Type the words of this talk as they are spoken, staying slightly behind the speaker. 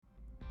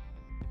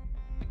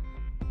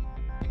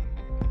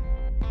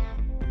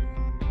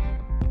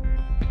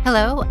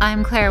Hello,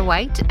 I'm Claire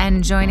White,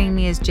 and joining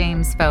me is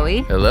James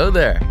Foey. Hello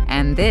there.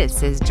 And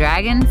this is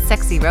Dragons,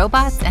 Sexy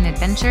Robots, and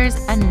Adventures,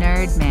 a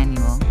Nerd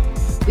Manual.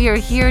 We are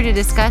here to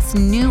discuss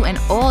new and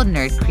old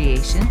nerd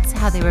creations,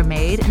 how they were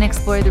made, and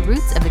explore the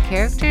roots of the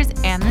characters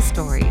and the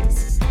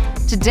stories.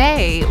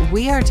 Today,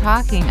 we are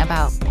talking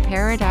about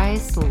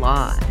Paradise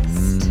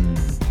Lost.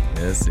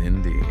 Yes,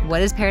 indeed.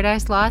 What is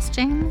Paradise Lost,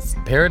 James?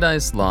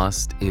 Paradise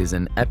Lost is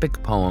an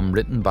epic poem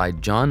written by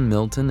John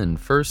Milton and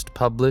first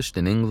published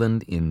in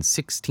England in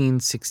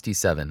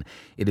 1667.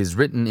 It is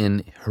written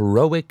in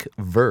heroic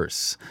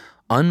verse,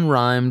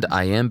 unrhymed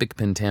iambic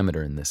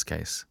pentameter in this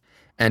case.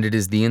 And it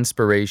is the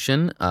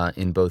inspiration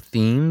in both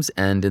themes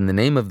and in the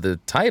name of the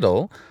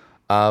title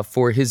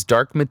for his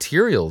Dark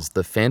Materials,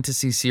 the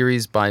fantasy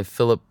series by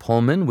Philip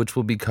Pullman, which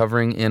we'll be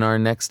covering in our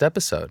next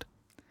episode.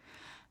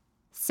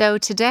 So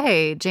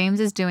today, James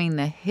is doing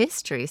the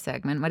history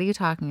segment. What are you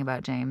talking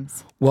about,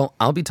 James? Well,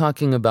 I'll be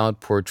talking about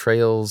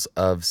portrayals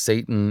of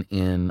Satan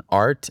in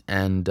art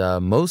and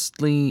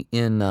mostly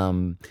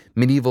in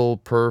medieval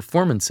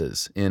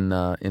performances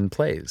in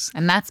plays.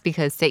 And that's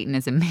because Satan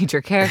is a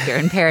major character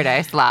in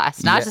Paradise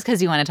Lost, not just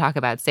because you want to talk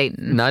about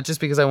Satan. Not just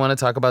because I want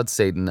to talk about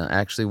Satan.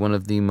 Actually, one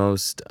of the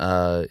most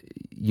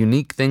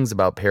unique things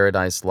about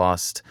Paradise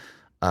Lost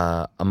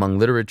among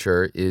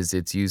literature is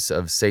its use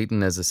of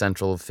Satan as a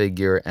central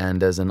figure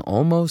and as an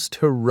almost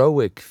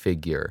heroic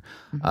figure.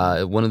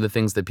 One of the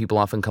things that people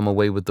often come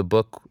away with the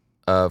book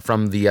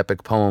from the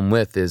epic poem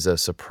with is a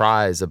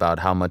surprise about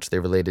how much they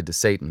related to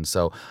Satan.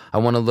 So I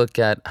want to look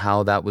at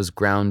how that was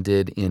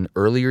grounded in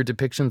earlier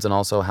depictions and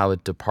also how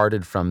it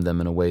departed from them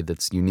in a way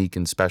that's unique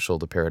and special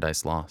to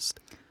Paradise Lost.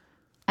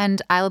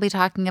 And I will be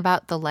talking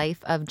about the life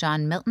of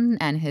John Milton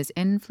and his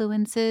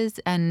influences,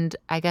 and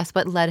I guess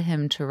what led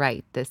him to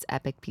write this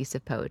epic piece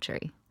of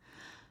poetry.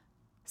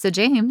 So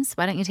James,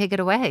 why don't you take it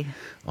away?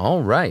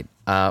 All right.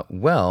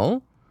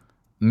 Well,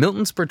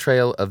 Milton's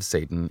portrayal of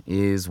Satan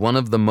is one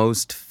of the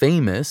most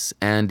famous,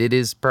 and it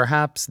is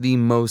perhaps the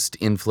most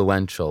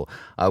influential,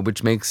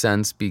 which makes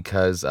sense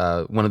because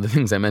one of the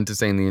things I meant to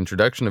say in the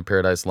introduction of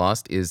Paradise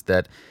Lost is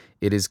that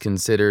it is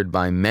considered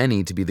by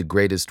many to be the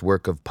greatest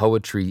work of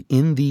poetry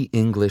in the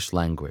English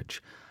language.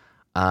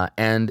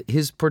 And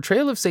his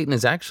portrayal of Satan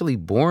is actually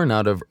born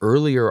out of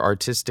earlier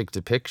artistic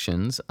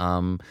depictions.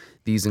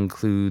 These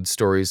include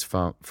stories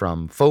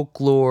from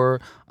folklore,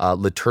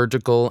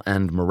 liturgical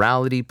and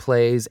morality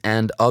plays,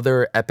 and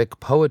other epic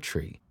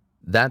poetry.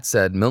 That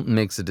said, Milton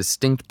makes a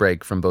distinct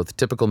break from both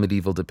typical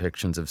medieval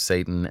depictions of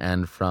Satan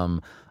and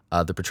from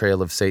the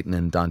portrayal of Satan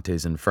in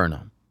Dante's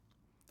Inferno.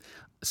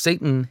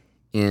 Satan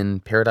in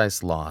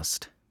Paradise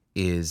Lost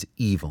is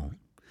evil,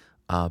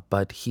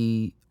 but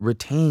he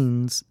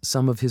retains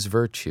some of his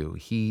virtue.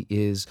 He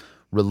is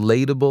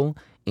relatable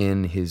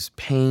in his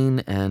pain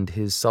and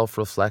his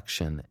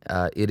self-reflection.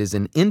 It is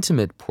an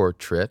intimate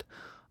portrait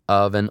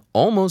of an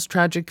almost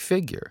tragic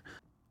figure,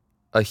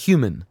 a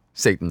human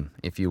Satan,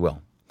 if you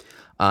will.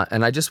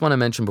 And I just want to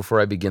mention before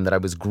I begin that I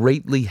was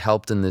greatly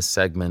helped in this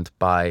segment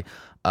by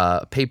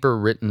a paper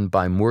written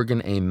by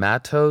Morgan A.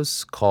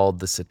 Matos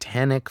called The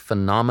Satanic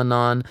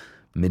Phenomenon,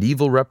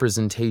 Medieval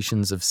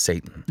Representations of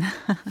Satan.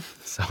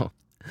 So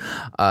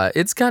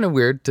it's kind of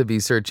weird to be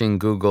searching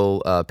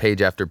Google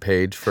page after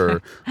page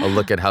for a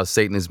look at how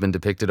Satan has been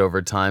depicted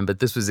over time, but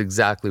this was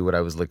exactly what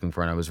I was looking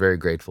for, and I was very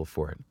grateful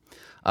for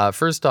it.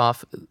 First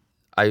off,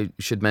 I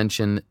should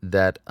mention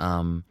that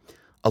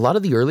a lot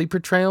of the early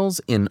portrayals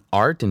in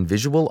art and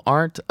visual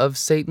art of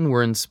Satan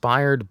were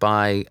inspired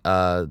by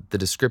the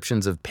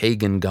descriptions of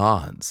pagan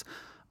gods.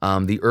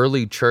 The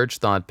early church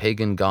thought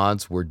pagan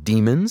gods were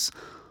demons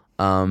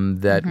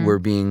that were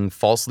being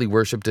falsely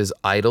worshipped as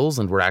idols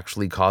and were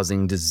actually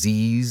causing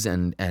disease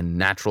and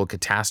natural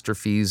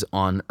catastrophes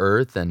on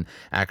earth and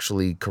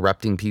actually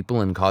corrupting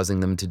people and causing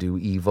them to do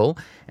evil.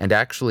 And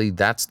actually,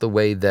 that's the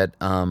way that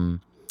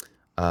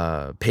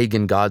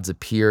pagan gods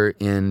appear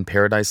in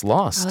Paradise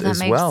Lost as well. Oh,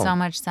 that makes so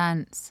much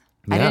sense.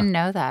 Yeah. I didn't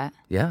know that.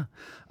 Yeah.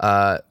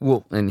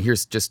 Well, and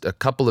here's just a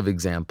couple of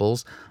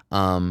examples.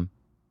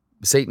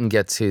 Satan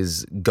gets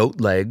his goat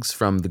legs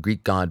from the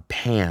Greek god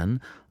Pan,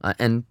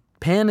 and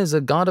Pan is a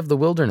god of the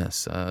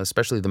wilderness,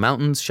 especially the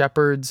mountains,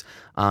 shepherds.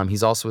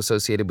 He's also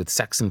associated with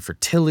sex and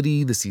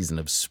fertility, the season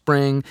of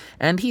spring,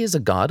 and he is a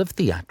god of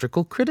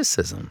theatrical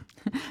criticism.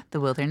 The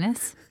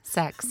wilderness,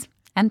 sex,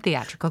 and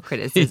theatrical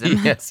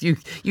criticism. Yes,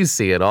 you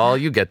see it all.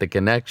 You get the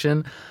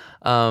connection.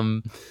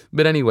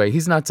 But anyway,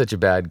 he's not such a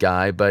bad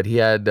guy, but he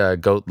had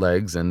goat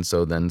legs, and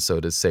so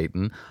does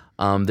Satan.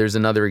 There's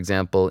another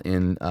example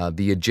in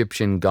the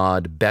Egyptian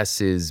god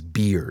Bes's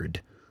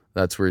beard.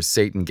 That's where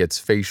Satan gets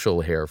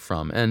facial hair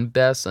from. And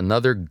Bes,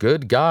 another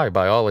good guy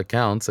by all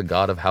accounts, a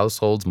god of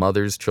households,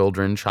 mothers,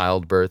 children,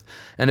 childbirth.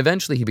 And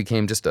eventually he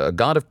became just a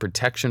god of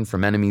protection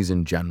from enemies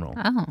in general.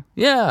 Oh.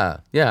 Yeah.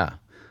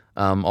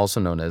 also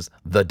known as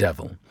the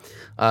devil.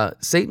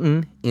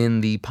 Satan,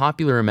 in the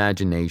popular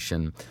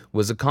imagination,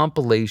 was a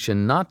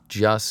compilation not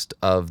just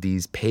of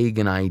these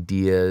pagan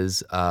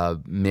ideas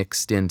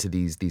mixed into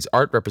these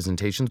art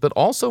representations, but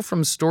also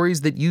from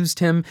stories that used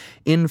him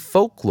in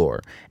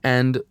folklore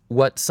and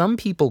what some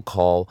people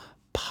call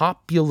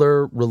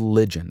popular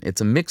religion.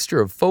 It's a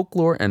mixture of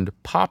folklore and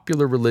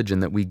popular religion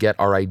that we get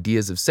our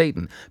ideas of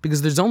Satan,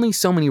 because there's only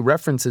so many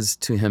references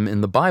to him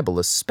in the Bible,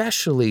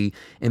 especially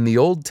in the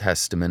Old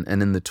Testament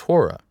and in the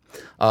Torah.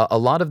 A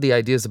lot of the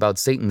ideas about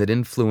Satan that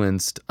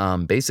influenced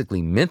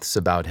basically myths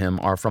about him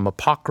are from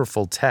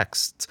apocryphal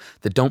texts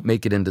that don't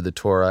make it into the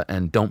Torah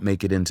and don't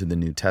make it into the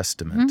New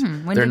Testament.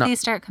 When did these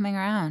start coming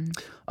around?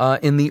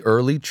 In the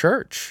early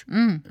church.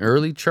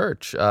 Early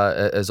church,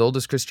 as old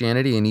as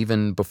Christianity and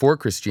even before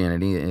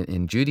Christianity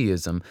in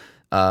Judaism,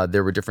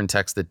 there were different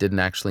texts that didn't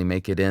actually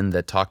make it in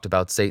that talked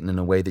about Satan in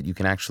a way that you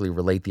can actually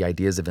relate the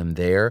ideas of him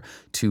there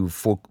to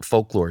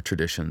folklore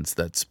traditions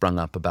that sprung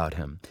up about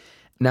him.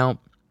 Now,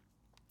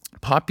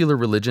 popular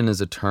religion as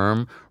a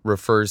term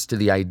refers to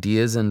the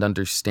ideas and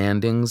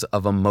understandings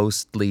of a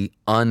mostly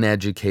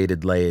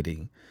uneducated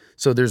laity.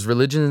 So there's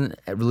religion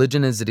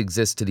as it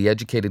exists to the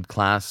educated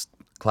class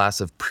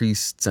of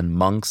priests and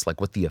monks, like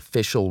what the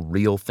official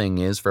real thing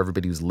is for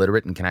everybody who's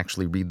literate and can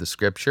actually read the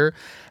scripture.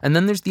 And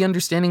then there's the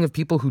understanding of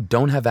people who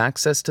don't have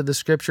access to the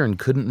scripture and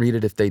couldn't read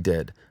it if they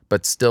did,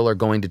 but still are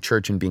going to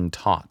church and being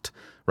taught,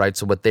 right?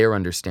 So what their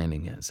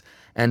understanding is.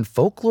 And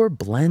folklore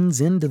blends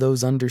into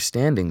those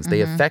understandings. They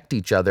affect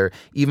each other,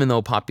 even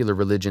though popular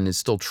religion is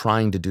still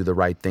trying to do the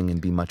right thing and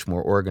be much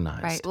more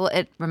organized. Right. Well,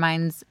 it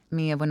reminds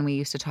me of when we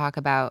used to talk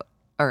about,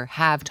 or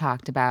have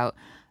talked about,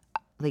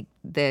 like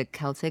the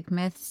Celtic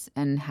myths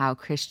and how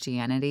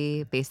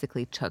Christianity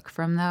basically took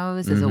from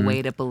those as a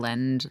way to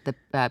blend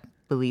the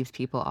beliefs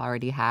people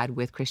already had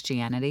with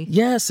Christianity.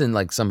 Yes, and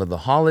like some of the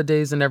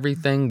holidays and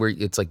everything, where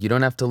it's like you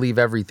don't have to leave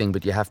everything,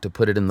 but you have to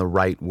put it in the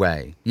right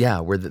way. Yeah,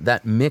 where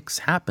that mix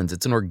happens.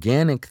 It's an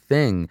organic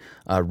thing,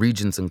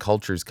 regions and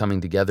cultures coming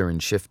together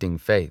and shifting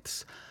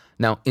faiths.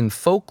 Now, in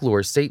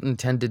folklore, Satan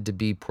tended to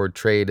be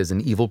portrayed as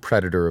an evil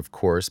predator, of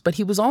course, but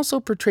he was also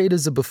portrayed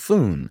as a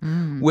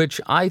buffoon, which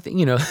I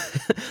think,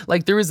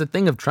 like there is a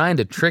thing of trying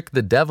to trick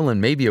the devil, and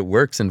maybe it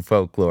works in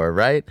folklore,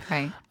 right?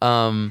 Right.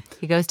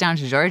 He goes down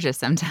to Georgia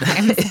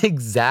sometimes.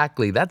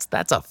 Exactly. That's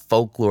a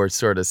folklore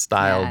sort of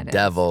style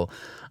devil.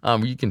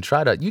 You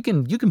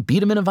can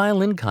beat him in a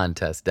violin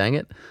contest, dang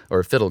it,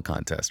 or a fiddle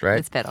contest, right?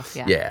 It's fiddle,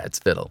 yeah. Yeah, it's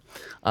fiddle.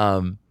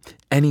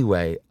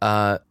 Anyway,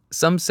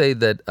 some say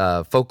that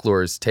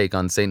folklore's take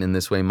on Satan in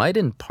this way might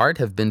in part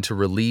have been to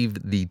relieve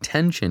the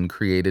tension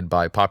created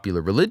by popular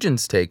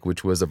religion's take,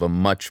 which was of a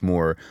much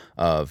more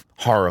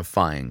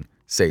horrifying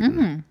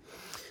Satan.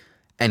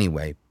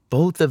 Anyway,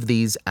 both of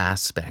these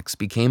aspects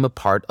became a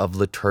part of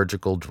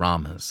liturgical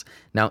dramas.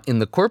 Now, in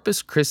the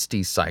Corpus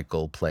Christi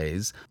cycle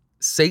plays,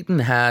 Satan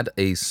had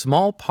a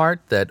small part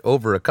that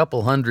over a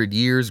couple hundred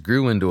years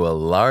grew into a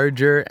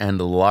larger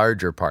and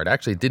larger part.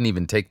 Actually, it didn't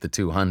even take the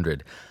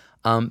 200.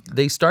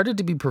 They started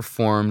to be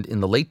performed in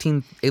the late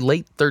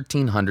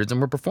 1300s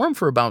and were performed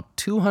for about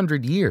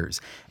 200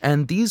 years.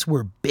 And these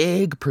were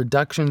big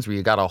productions where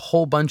you got a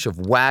whole bunch of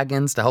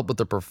wagons to help with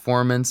the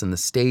performance and the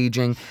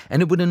staging.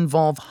 And it would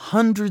involve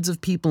hundreds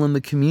of people in the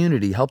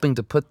community helping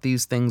to put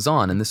these things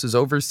on. And this was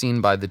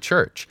overseen by the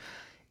church.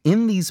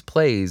 In these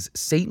plays,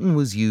 Satan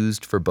was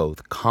used for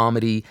both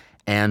comedy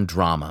and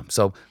drama.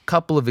 So, a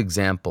couple of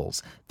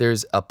examples.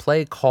 There's a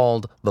play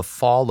called The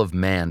Fall of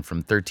Man from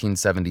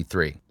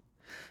 1373.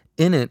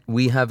 In it,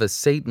 we have a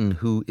Satan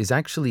who is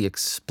actually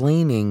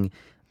explaining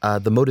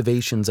the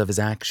motivations of his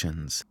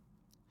actions.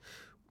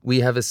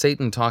 We have a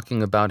Satan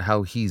talking about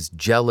how he's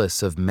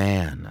jealous of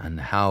man and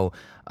how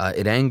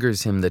it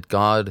angers him that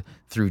God,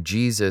 through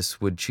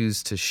Jesus, would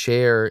choose to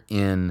share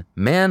in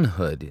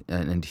manhood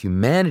and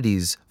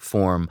humanity's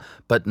form,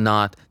 but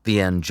not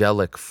the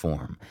angelic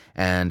form,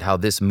 and how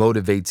this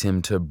motivates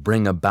him to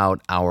bring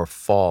about our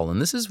fall.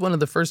 And this is one of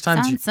the first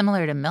times... Sounds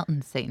similar to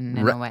Milton's Satan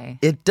in a way.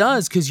 It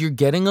does, because you're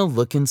getting a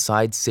look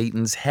inside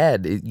Satan's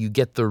head. You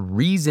get the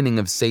reasoning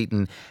of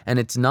Satan, and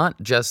it's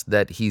not just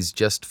that he's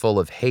just full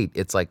of hate.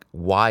 It's like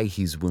why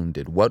he's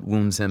wounded, what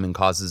wounds him and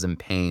causes him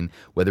pain,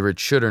 whether it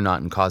should or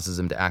not, and causes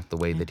him to act the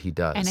way that he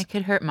does. And it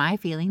could hurt my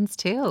feelings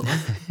too.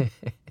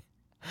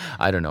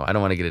 I don't know. I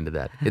don't want to get into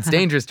that. It's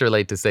dangerous to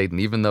relate to Satan,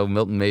 even though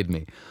Milton made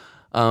me.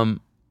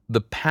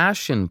 The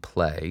Passion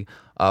Play,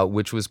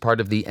 which was part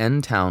of the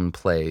N-Town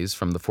plays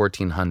from the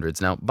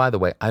 1400s. Now, by the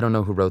way, I don't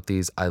know who wrote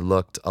these. I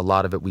looked. A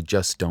lot of it we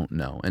just don't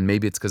know. And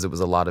maybe it's because it was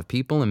a lot of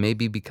people, and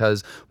maybe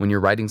because when you're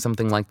writing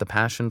something like the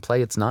Passion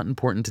Play, it's not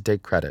important to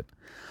take credit.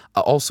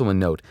 Also a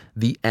note,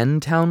 the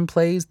N-Town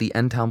plays, the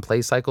N-Town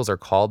play cycles are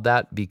called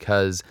that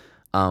because...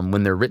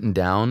 when they're written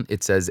down,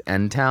 it says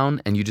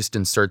N-Town, and you just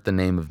insert the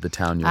name of the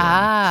town you're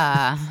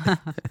in.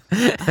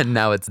 And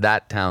now it's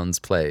that town's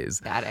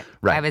plays. Got it.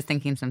 Right. I was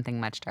thinking something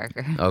much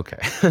darker. Okay.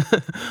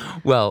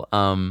 Well,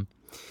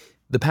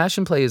 The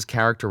Passion Play is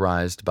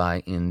characterized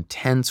by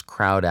intense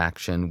crowd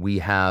action. We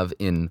have,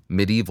 in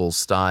medieval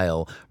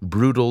style,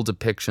 brutal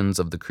depictions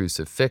of the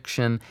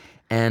crucifixion.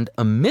 And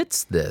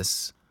amidst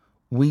this,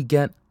 we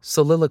get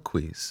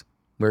soliloquies,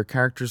 where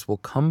characters will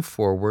come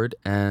forward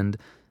and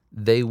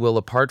they will,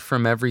 apart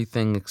from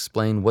everything,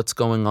 explain what's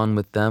going on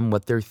with them,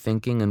 what they're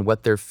thinking, and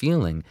what they're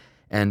feeling.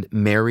 And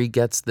Mary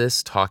gets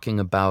this, talking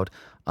about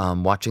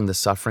watching the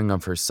suffering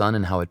of her son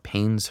and how it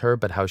pains her,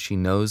 but how she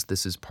knows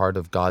this is part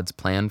of God's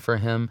plan for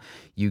him.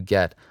 You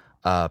get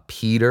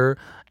Peter,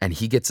 and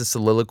he gets a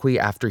soliloquy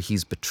after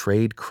he's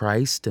betrayed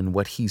Christ and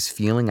what he's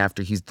feeling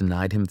after he's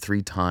denied him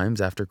 3 times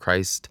after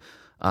Christ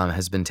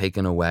has been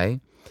taken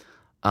away.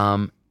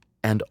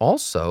 And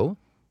also,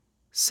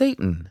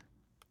 Satan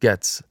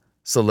gets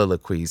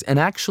soliloquies. And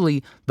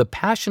actually, the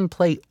Passion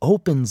Play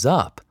opens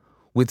up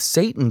with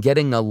Satan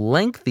getting a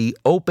lengthy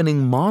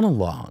opening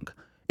monologue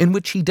in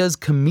which he does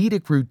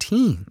comedic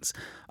routines.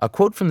 A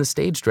quote from the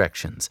stage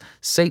directions: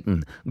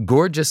 Satan,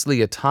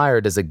 gorgeously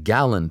attired as a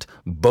gallant,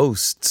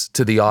 boasts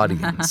to the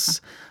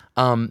audience.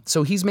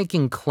 So he's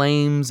making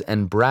claims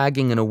and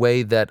bragging in a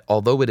way that,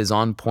 although it is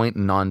on point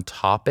and on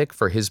topic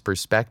for his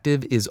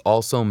perspective, is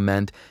also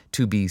meant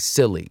to be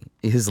silly.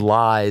 His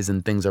lies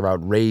and things are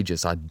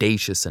outrageous,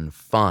 audacious, and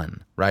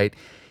fun, right?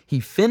 He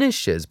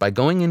finishes by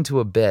going into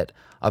a bit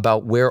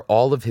about where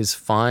all of his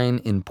fine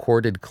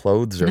imported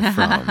clothes are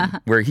from,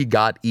 where he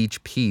got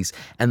each piece.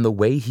 And the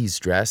way he's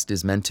dressed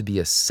is meant to be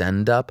a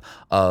send-up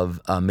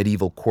of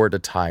medieval court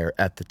attire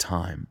at the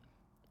time,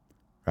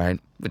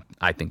 right? Which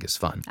I think is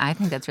fun. I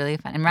think that's really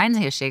fun. And reminds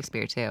me of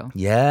Shakespeare, too.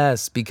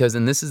 Yes, because,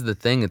 and this is the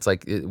thing, it's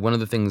like one of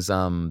the things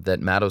that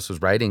Matos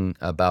was writing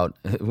about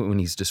when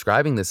he's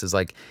describing this is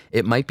like,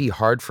 it might be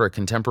hard for a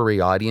contemporary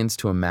audience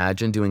to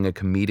imagine doing a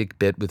comedic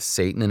bit with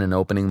Satan in an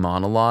opening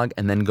monologue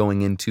and then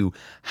going into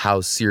how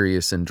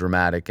serious and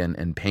dramatic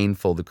and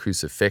painful the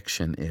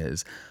crucifixion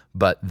is.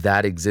 But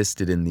that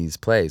existed in these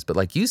plays. But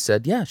like you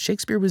said, yeah,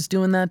 Shakespeare was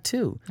doing that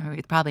too. Or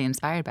he's probably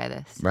inspired by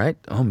this. Right?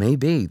 Oh,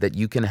 maybe. That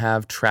you can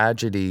have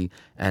tragedy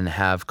and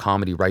have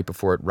comedy right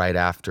before it, right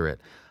after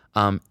it.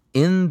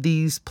 In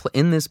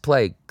this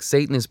play,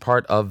 Satan is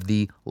part of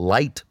the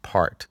light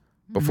part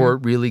before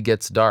it really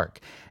gets dark.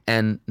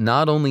 And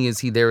not only is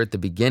he there at the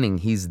beginning,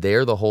 he's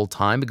there the whole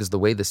time because the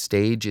way the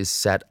stage is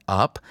set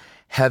up,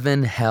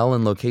 heaven, hell,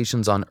 and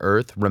locations on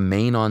earth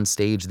remain on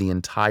stage the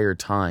entire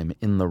time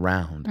in the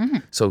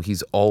round. So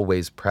he's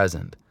always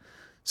present.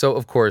 So,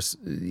 of course,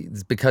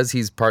 because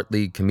he's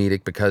partly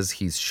comedic, because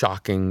he's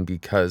shocking,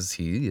 because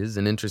he is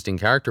an interesting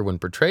character when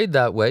portrayed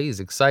that way, he's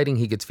exciting,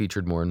 he gets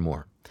featured more and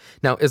more.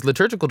 Now, as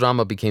liturgical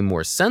drama became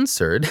more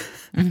censored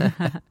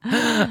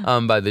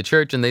by the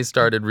church, and they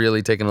started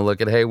really taking a look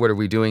at, hey, what are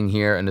we doing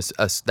here? And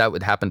that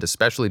would happen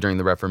especially during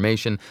the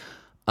Reformation.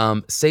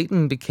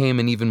 Satan became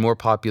an even more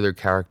popular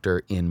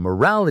character in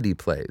morality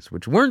plays,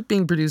 which weren't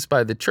being produced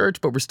by the church,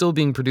 but were still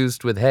being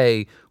produced with,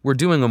 hey, we're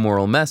doing a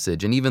moral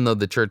message. And even though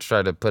the church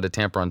tried to put a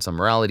tamper on some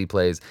morality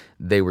plays,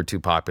 they were too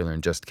popular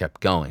and just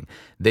kept going.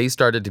 They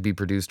started to be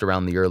produced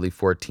around the early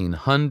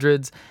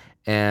 1400s.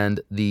 And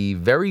the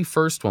very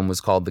first one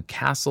was called The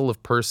Castle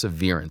of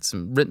Perseverance,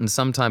 written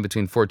sometime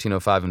between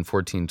 1405 and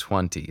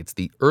 1420. It's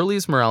the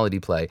earliest morality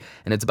play,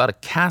 and it's about a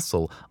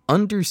castle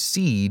under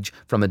siege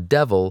from a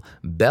devil,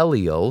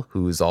 Belial,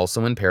 who is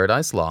also in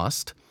Paradise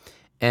Lost,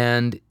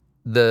 and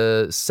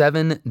the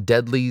 7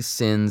 deadly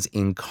sins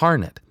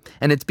incarnate.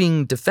 And it's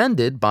being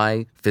defended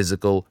by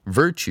physical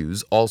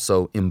virtues,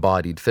 also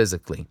embodied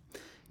physically.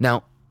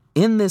 Now,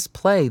 in this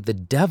play, the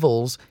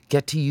devils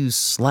get to use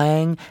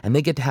slang and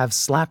they get to have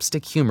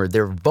slapstick humor.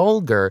 They're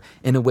vulgar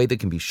in a way that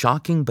can be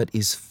shocking but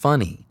is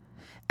funny.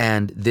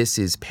 And this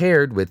is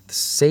paired with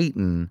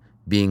Satan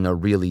being a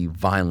really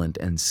violent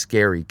and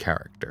scary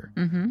character.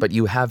 But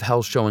you have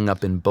hell showing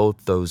up in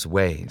both those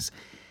ways.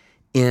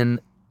 In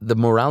the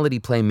morality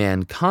play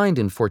Mankind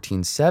in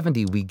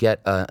 1470, we get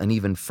an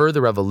even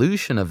further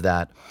evolution of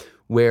that,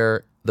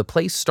 where the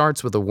play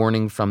starts with a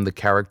warning from the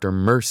character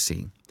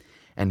Mercy.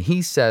 And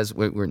he says,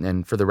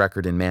 and for the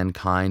record, in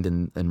Mankind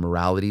and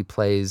morality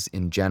plays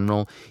in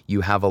general,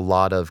 you have a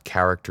lot of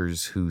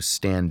characters who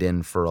stand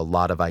in for a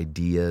lot of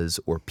ideas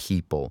or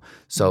people.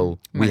 So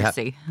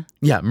Mercy.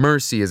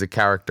 Mercy is a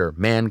character.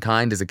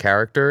 Mankind is a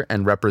character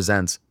and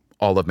represents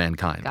all of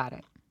mankind. Got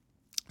it.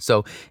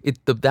 So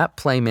that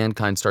play,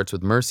 Mankind, starts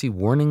with Mercy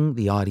warning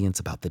the audience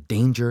about the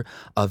danger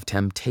of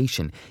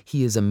temptation.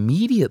 He is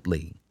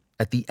immediately,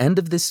 at the end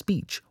of this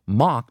speech,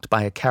 mocked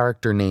by a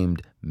character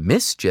named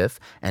Mischief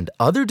and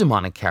other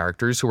demonic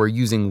characters who are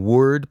using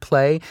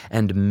wordplay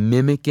and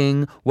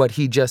mimicking what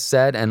he just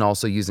said and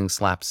also using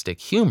slapstick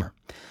humor.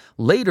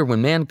 Later,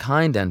 when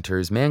Mankind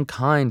enters,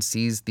 Mankind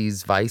sees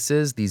these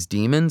vices, these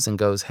demons, and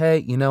goes,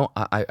 hey,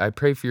 I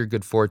pray for your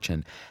good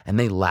fortune. And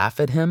they laugh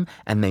at him,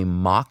 and they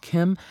mock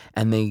him,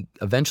 and they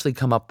eventually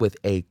come up with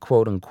a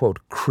quote-unquote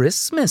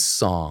Christmas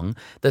song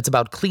that's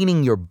about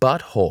cleaning your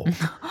butthole.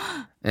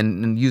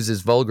 And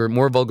uses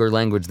more vulgar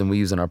language than we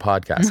use in our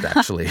podcast,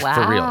 actually, Wow.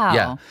 for real.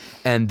 Yeah.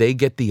 And they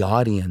get the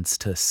audience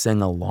to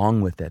sing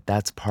along with it.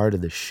 That's part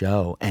of the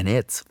show, and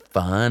it's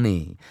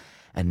funny.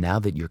 And now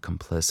that you're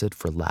complicit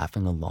for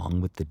laughing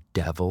along with the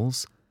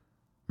devils,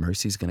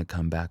 Mercy's going to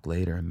come back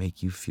later and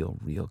make you feel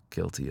real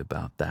guilty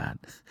about that.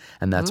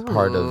 And that's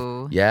part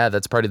Ooh. of,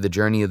 that's part of the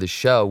journey of the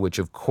show, which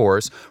of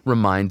course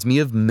reminds me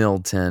of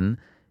Milton,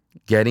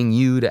 getting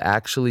you to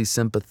actually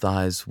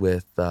sympathize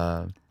with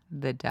The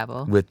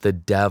devil. the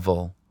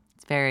devil.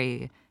 It's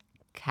very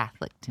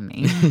Catholic to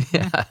me.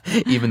 Yeah,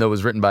 even though it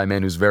was written by a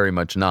man who's very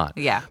much not.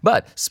 Yeah.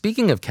 But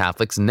speaking of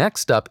Catholics,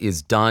 next up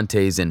is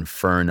Dante's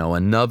Inferno,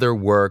 another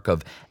work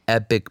of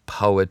epic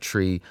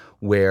poetry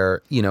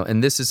where,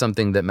 and this is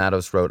something that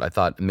Matos wrote, I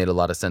thought made a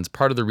lot of sense.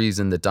 Part of the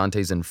reason that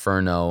Dante's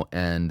Inferno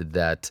and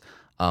that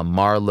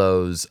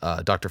Marlowe's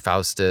Dr.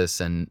 Faustus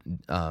and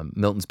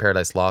Milton's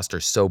Paradise Lost are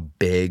so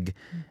big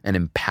and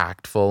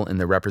impactful in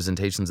their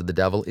representations of the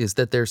devil is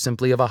that they're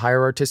simply of a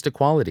higher artistic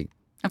quality.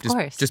 Of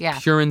course, Just yeah.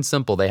 pure and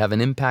simple. They have an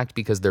impact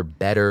because they're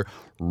better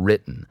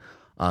written,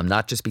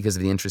 not just because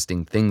of the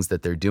interesting things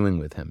that they're doing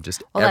with him.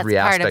 Just every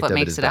that's aspect part of what it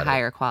makes is it a better.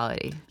 higher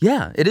quality.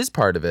 Yeah, it is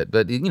part of it,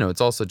 but it's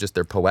also just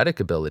their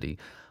poetic ability.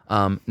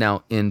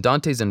 Now, in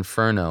Dante's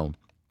Inferno,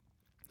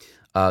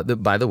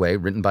 by the way,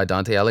 written by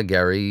Dante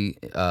Alighieri,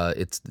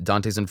 it's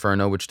Dante's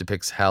Inferno, which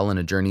depicts hell and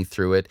a journey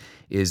through it,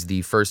 is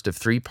the first of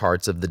 3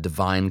 parts of the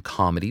Divine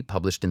Comedy,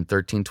 published in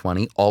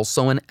 1320.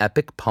 Also an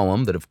epic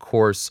poem that, of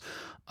course,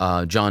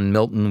 John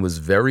Milton was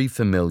very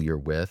familiar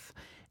with.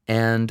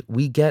 And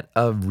we get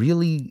a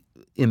really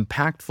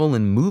impactful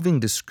and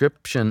moving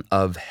description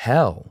of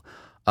hell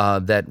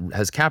that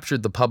has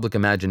captured the public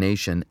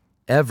imagination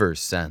ever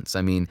since.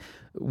 I mean,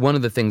 one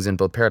of the things in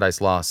both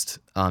Paradise Lost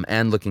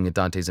and looking at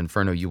Dante's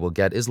Inferno you will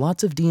get is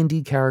lots of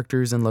D&D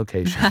characters and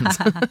locations.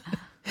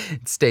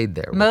 It stayed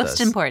there with Most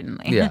us.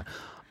 importantly. Yeah.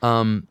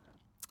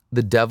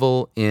 The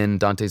devil in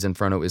Dante's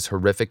Inferno is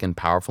horrific and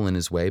powerful in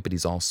his way, but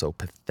he's also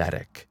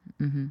pathetic.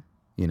 Mm-hmm.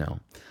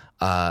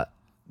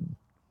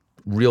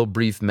 Real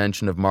brief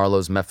mention of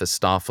Marlowe's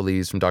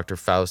Mephistopheles from Dr.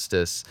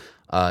 Faustus.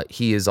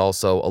 He is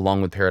also,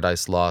 along with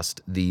Paradise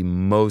Lost, the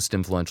most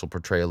influential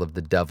portrayal of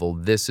the devil.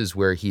 This is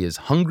where he is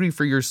hungry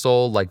for your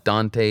soul, like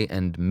Dante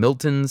and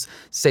Milton's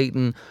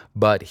Satan,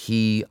 but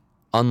he,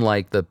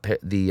 unlike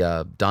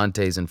the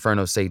Dante's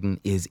Inferno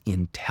Satan, is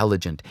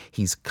intelligent.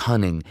 He's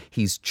cunning,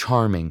 he's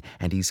charming,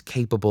 and he's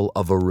capable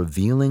of a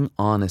revealing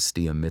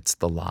honesty amidst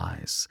the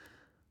lies,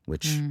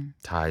 which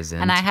ties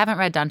in. And I haven't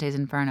read Dante's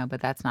Inferno,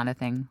 but that's not a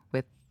thing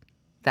with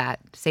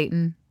that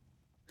Satan.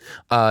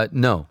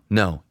 No.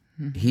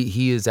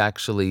 He is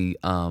actually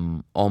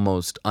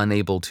almost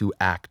unable to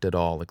act at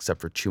all except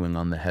for chewing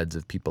on the heads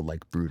of people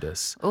like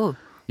Brutus. Oh.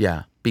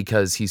 Yeah,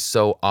 because he's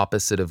so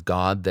opposite of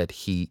God that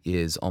he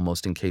is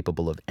almost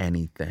incapable of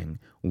anything,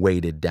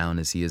 weighted down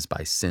as he is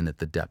by sin at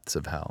the depths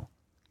of hell.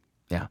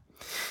 Yeah.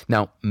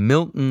 Now,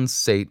 Milton's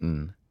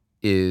Satan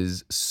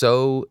is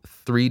so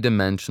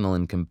three-dimensional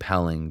and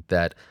compelling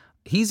that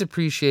he's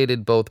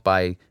appreciated both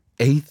by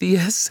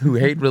atheists who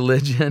hate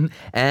religion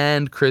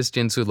and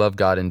Christians who love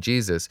God and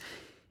Jesus.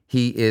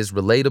 He is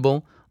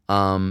relatable,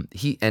 and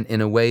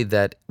in a way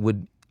that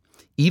would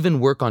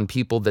even work on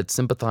people that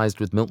sympathized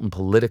with Milton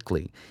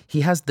politically.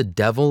 He has the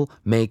devil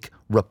make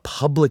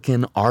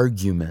Republican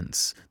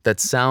arguments that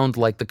sound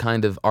like the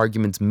kind of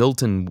arguments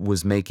Milton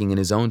was making in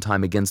his own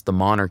time against the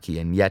monarchy,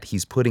 and yet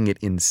he's putting it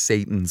in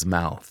Satan's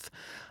mouth.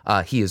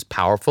 He is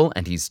powerful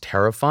and he's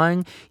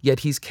terrifying,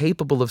 yet he's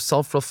capable of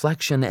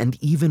self-reflection and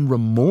even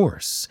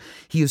remorse.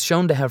 He is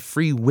shown to have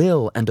free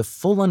will and a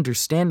full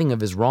understanding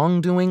of his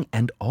wrongdoing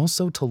and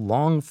also to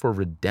long for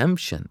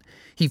redemption.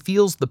 He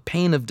feels the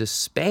pain of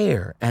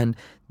despair, and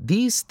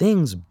these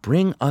things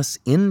bring us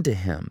into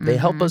him. They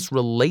help us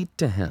relate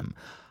to him.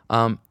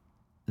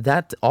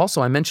 That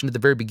also, I mentioned at the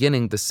very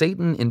beginning, the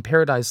Satan in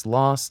Paradise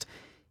Lost,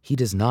 he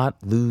does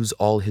not lose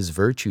all his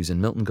virtues,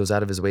 and Milton goes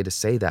out of his way to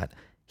say that.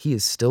 He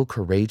is still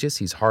courageous,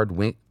 he's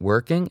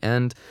hard-working,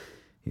 and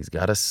he's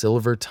got a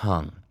silver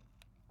tongue.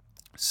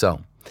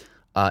 So,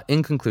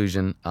 in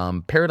conclusion,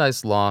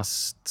 Paradise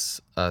Lost's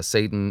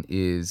Satan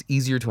is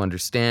easier to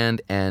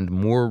understand and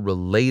more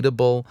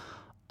relatable,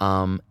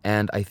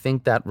 and I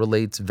think that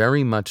relates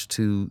very much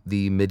to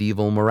the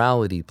medieval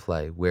morality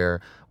play, where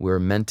we're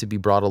meant to be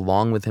brought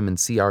along with him and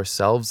see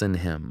ourselves in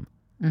him,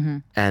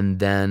 and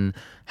then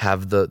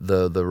have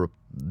the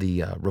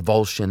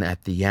revulsion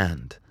at the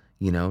end.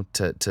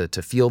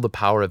 To feel the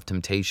power of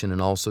temptation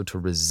and also to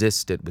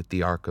resist it with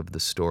the arc of the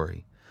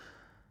story.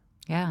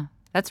 Yeah,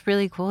 that's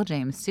really cool,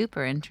 James.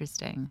 Super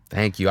interesting.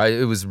 Thank you.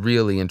 It was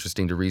really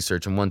interesting to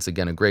research. And once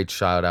again, a great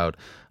shout out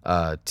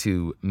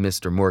to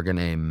Mr. Morgan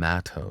A.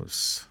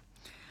 Matos.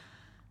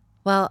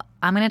 Well,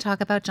 I'm going to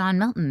talk about John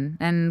Milton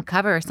and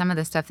cover some of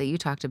the stuff that you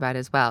talked about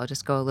as well,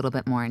 just go a little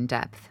bit more in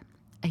depth.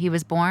 He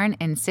was born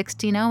in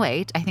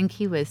 1608. I think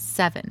he was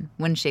 7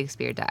 when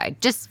Shakespeare died.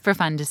 Just for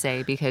fun to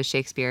say, because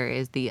Shakespeare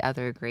is the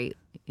other great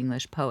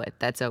English poet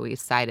that's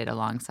always cited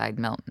alongside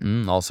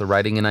Milton. Also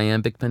writing in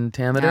iambic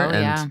pentameter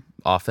yeah. and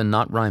often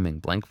not rhyming,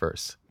 blank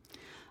verse.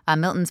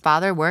 Milton's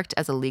father worked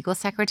as a legal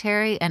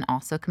secretary and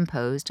also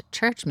composed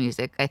church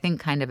music, I think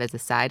kind of as a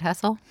side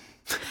hustle.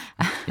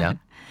 Yeah.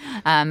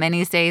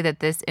 Many say that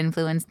this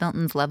influenced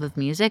Milton's love of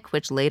music,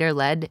 which later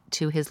led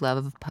to his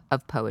love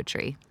of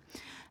poetry.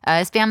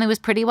 His family was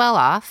pretty well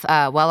off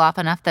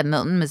enough that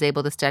Milton was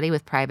able to study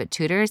with private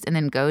tutors and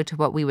then go to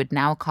what we would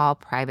now call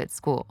private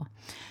school.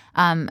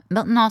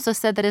 Milton also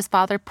said that his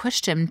father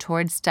pushed him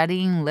towards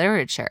studying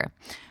literature,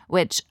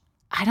 which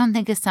I don't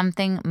think is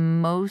something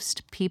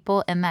most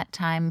people in that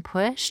time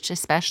pushed,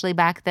 especially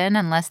back then,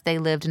 unless they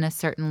lived in a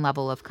certain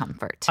level of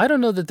comfort. I don't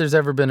know that there's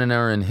ever been an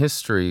era in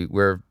history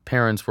where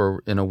parents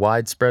were in a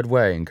widespread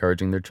way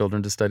encouraging their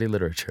children to study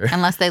literature.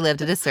 Unless they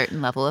lived at a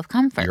certain level of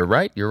comfort. You're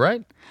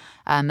right.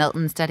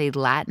 Milton studied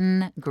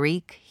Latin,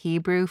 Greek,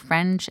 Hebrew,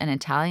 French, and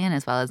Italian,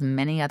 as well as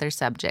many other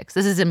subjects.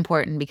 This is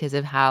important because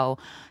of how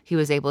he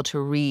was able to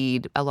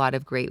read a lot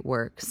of great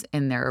works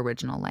in their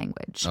original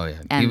language. Oh,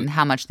 yeah. And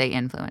how much they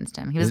influenced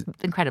him. He was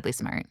incredibly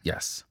smart.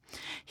 Yes.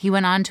 He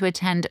went on to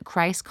attend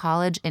Christ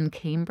College in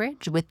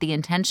Cambridge with the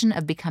intention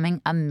of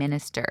becoming a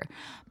minister.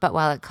 But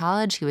while at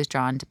college, he was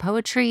drawn to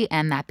poetry,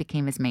 and that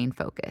became his main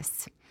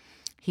focus.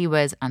 He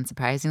was,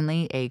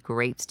 unsurprisingly, a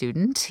great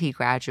student. He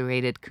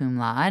graduated cum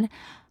laude.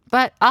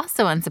 But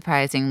also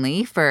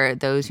unsurprisingly, for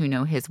those who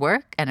know his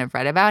work and have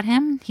read about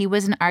him, he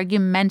was an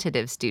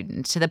argumentative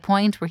student to the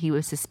point where he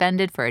was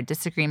suspended for a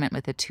disagreement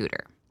with a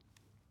tutor.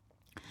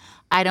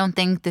 I don't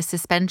think the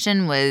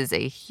suspension was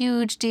a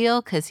huge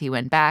deal because he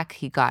went back,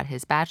 he got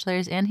his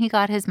bachelor's, and he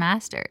got his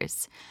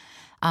master's.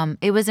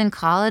 It was in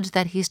college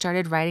that he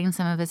started writing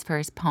some of his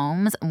first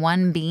poems,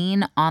 one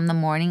being On the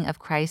Morning of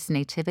Christ's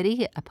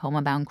Nativity, a poem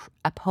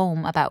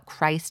about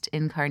Christ's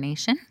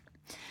incarnation.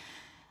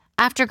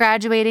 After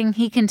graduating,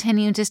 he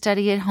continued to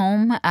study at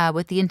home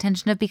with the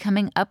intention of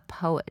becoming a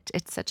poet.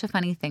 It's such a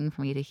funny thing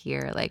for me to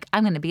hear, like,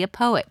 I'm going to be a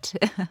poet.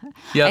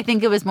 Yep. I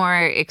think it was more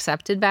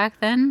accepted back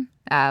then.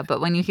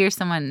 But when you hear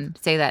someone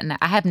say that,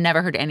 I have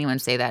never heard anyone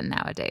say that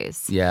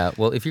nowadays. Yeah,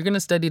 well, if you're going to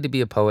study to be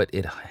a poet,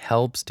 it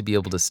helps to be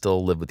able to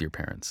still live with your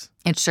parents.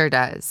 It sure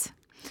does.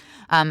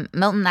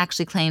 Milton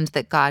actually claimed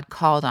that God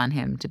called on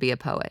him to be a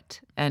poet.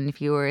 And if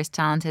you were as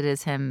talented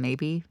as him,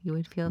 maybe you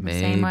would feel the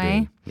same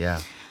way. Yeah.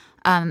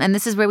 And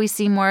this is where we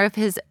see more of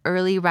his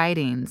early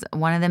writings,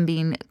 one of them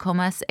being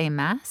Comus a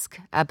Mask,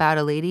 about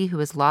a lady who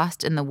was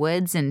lost in the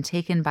woods and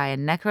taken by a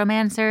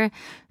necromancer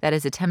that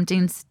is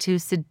attempting to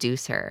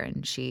seduce her.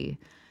 And she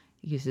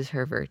uses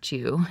her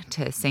virtue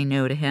to say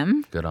no to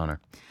him. Good on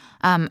her.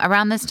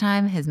 Around this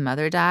time, his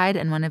mother died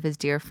and one of his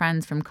dear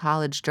friends from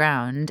college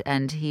drowned,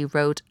 and he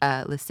wrote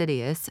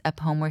Lycidias, a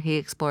poem where he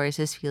explores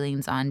his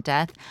feelings on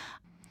death.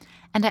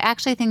 And I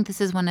actually think this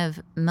is one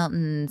of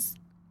Milton's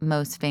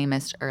most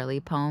famous early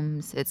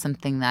poems. It's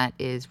something that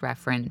is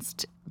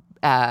referenced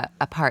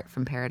apart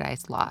from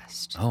Paradise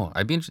Lost. Oh,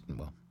 I'd be interested.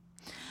 Well,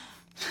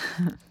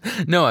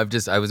 no, I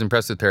was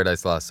impressed with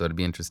Paradise Lost, so I'd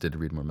be interested to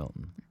read more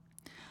Milton.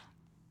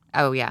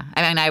 Oh, yeah.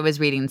 I mean, I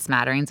was reading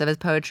smatterings of his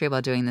poetry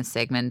while doing this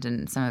segment,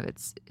 and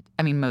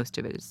most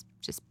of it is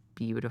just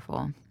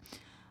beautiful.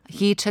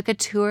 He took a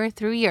tour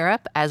through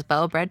Europe, as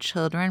well-bred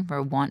children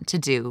were wont to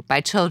do.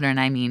 By children,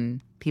 I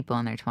mean people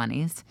in their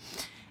 20s.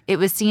 It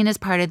was seen as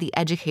part of the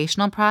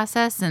educational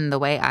process, and the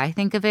way I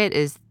think of it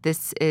is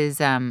this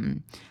is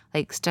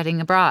like studying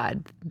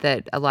abroad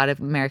that a lot of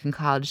American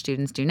college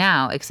students do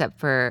now, except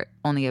for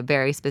only a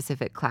very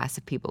specific class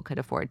of people could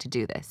afford to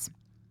do this.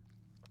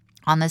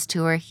 On this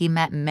tour, he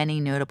met many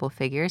notable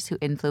figures who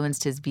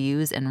influenced his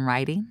views and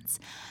writings.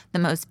 The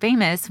most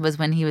famous was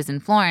when he was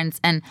in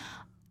Florence, and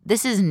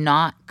this is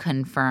not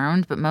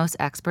confirmed, but most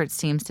experts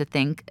seem to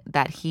think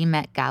that he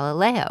met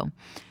Galileo,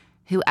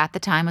 who at the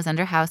time was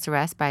under house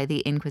arrest by the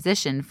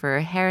Inquisition for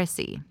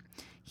heresy.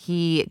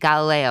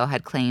 Galileo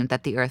had claimed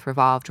that the earth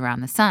revolved around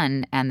the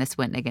sun, and this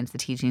went against the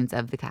teachings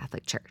of the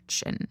Catholic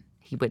Church. And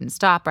he wouldn't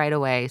stop right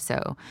away,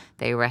 so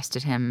they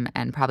arrested him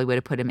and probably would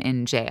have put him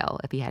in jail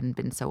if he hadn't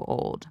been so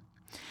old.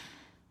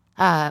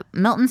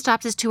 Milton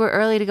stopped his tour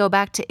early to go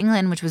back to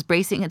England, which was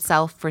bracing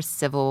itself for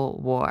civil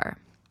war.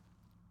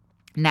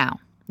 Now,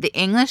 the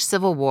English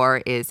Civil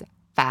War is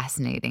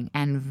fascinating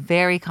and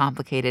very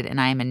complicated,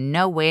 and I am in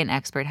no way an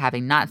expert,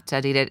 having not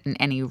studied it in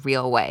any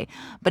real way.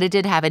 But it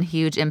did have a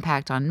huge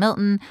impact on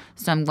Milton,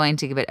 so I'm going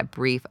to give it a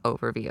brief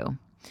overview.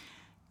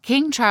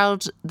 King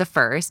Charles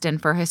I,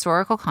 and for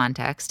historical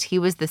context, he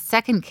was the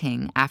second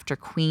king after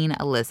Queen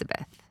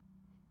Elizabeth,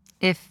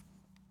 if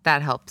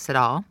that helps at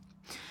all,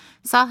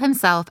 saw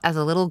himself as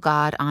a little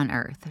god on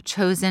earth,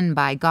 chosen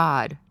by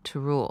God to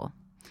rule.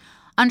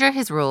 Under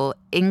his rule,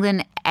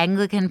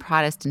 Anglican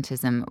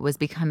Protestantism was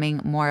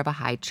becoming more of a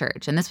high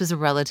church, and this was a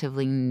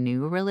relatively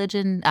new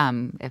religion.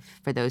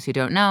 For those who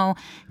don't know,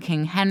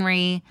 King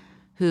Henry,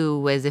 who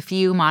was a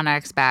few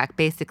monarchs back,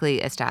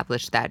 basically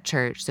established that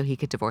church so he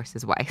could divorce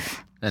his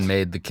wife. And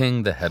made the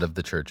king the head of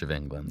the Church of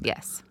England.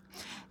 Yes.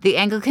 The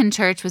Anglican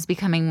Church was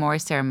becoming more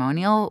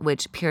ceremonial,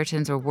 which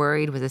Puritans were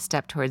worried was a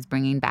step towards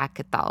bringing back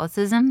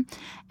Catholicism,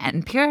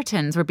 and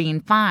Puritans were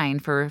being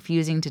fined for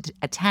refusing to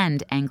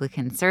attend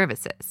Anglican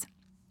services.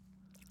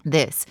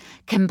 This,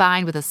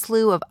 combined with a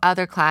slew of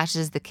other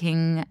clashes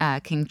King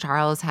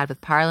Charles had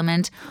with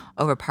Parliament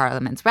over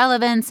Parliament's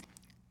relevance,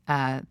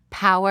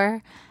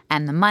 power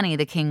and the money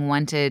the king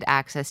wanted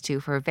access to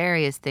for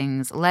various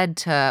things led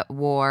to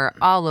war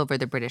all over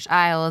the British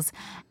Isles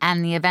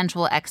and the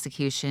eventual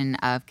execution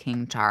of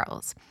King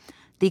Charles.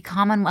 The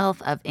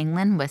Commonwealth of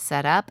England was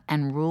set up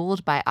and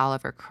ruled by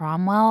Oliver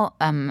Cromwell,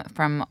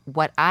 from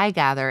what I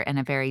gather, in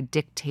a very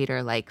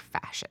dictator-like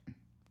fashion.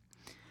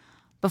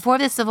 Before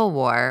the Civil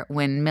War,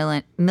 when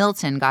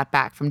Milton got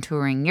back from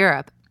touring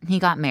Europe, he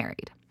got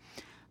married.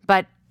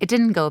 But it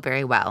didn't go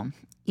very well.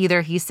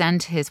 Either he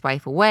sent his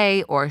wife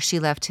away or she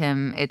left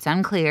him. It's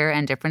unclear,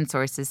 and different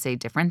sources say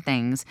different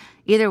things.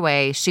 Either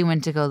way, she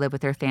went to go live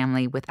with her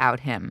family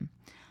without him.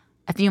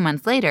 A few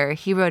months later,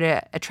 he wrote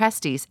a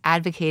treatise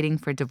advocating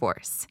for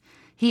divorce.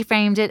 He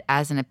framed it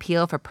as an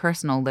appeal for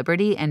personal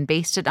liberty and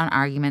based it on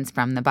arguments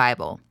from the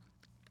Bible.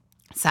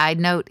 Side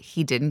note,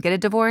 he didn't get a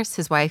divorce.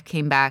 His wife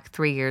came back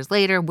 3 years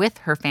later with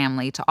her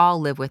family to all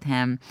live with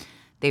him.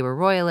 They were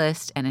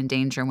royalists and in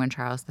danger when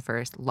Charles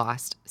I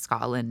lost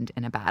Scotland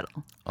in a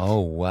battle. Oh,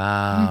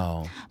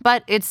 wow.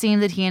 But it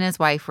seemed that he and his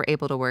wife were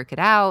able to work it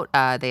out.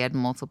 They had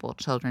multiple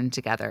children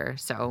together,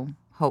 so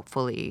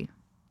hopefully,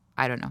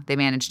 they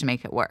managed to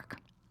make it work.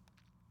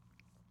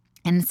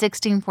 In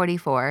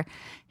 1644,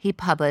 he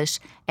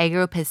published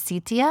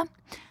Areopagitica,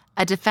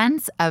 a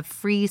defense of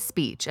free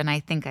speech, and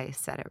I think I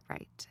said it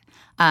right.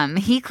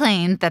 He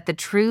claimed that the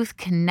truth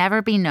can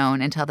never be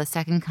known until the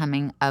second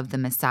coming of the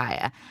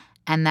Messiah,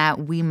 and that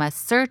we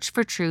must search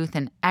for truth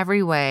in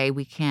every way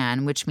we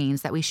can, which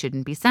means that we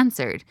shouldn't be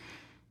censored.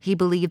 He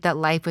believed that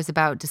life was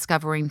about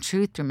discovering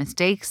truth through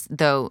mistakes,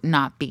 though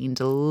not being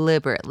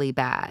deliberately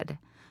bad.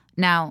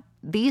 Now,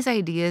 these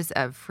ideas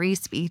of free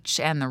speech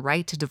and the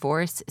right to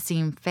divorce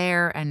seem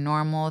fair and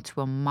normal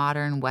to a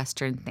modern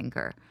Western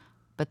thinker,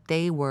 but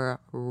they were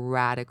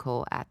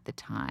radical at the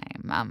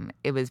time.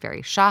 It was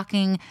very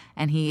shocking,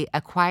 and he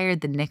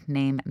acquired the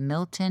nickname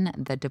Milton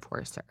the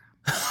Divorcer.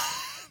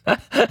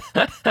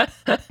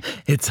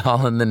 It's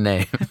all in the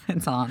name.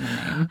 It's all in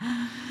the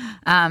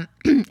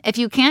name. If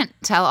you can't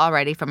tell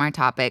already from our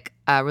topic,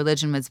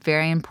 religion was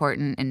very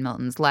important in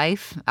Milton's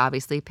life.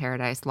 Obviously,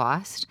 Paradise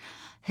Lost.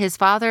 His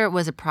father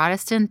was a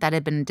Protestant that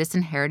had been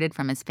disinherited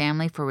from his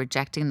family for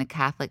rejecting the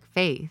Catholic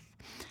faith.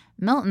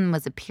 Milton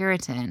was a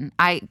Puritan.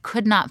 I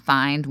could not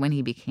find when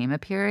he became a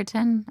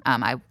Puritan.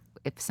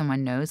 If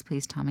someone knows,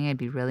 please tell me. I'd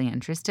be really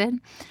interested.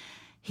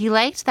 He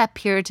liked that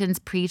Puritans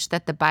preached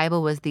that the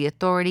Bible was the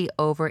authority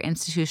over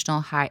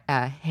institutional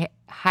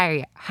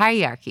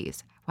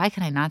hierarchies. Why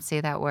can I not say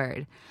that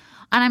word?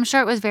 And I'm sure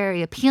it was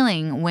very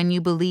appealing when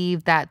you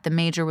believe that the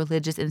major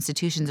religious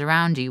institutions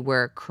around you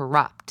were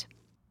corrupt.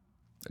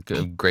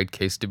 A great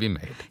case to be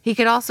made. He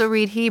could also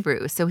read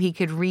Hebrew, so he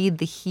could read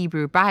the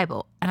Hebrew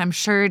Bible. And I'm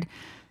sure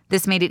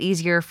this made it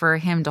easier for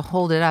him to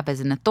hold it up as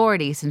an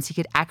authority since he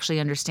could actually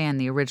understand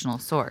the original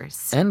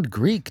source. And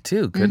Greek,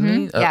 too, couldn't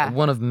he? Yeah.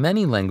 One of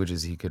many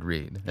languages he could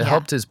read. It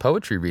helped his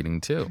poetry reading,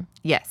 too.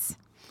 Yes.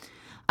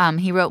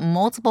 He wrote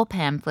multiple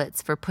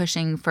pamphlets for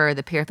pushing for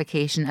the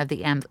purification of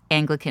the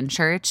Anglican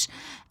Church,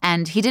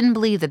 and he didn't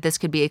believe that this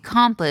could be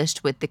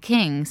accomplished with the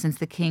king since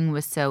the king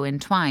was so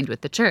entwined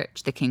with the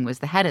church. The king was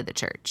the head of the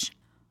church.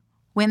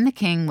 When the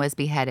king was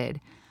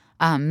beheaded,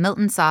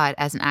 Milton saw it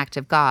as an act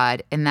of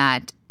God in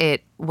that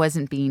it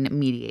wasn't being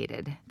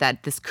mediated,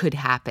 that this could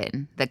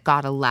happen, that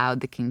God allowed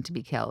the king to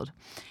be killed.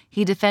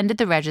 He defended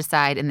the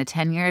regicide in the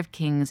Tenure of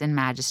Kings and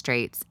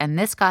Magistrates, and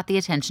this got the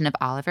attention of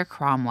Oliver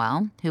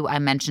Cromwell, who I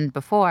mentioned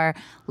before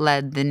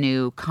led the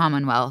new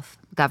Commonwealth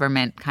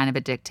government, kind of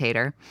a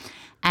dictator,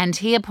 and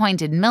he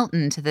appointed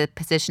Milton to the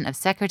position of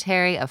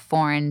Secretary of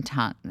Foreign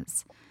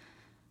Tongues.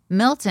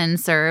 Milton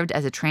served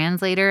as a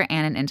translator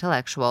and an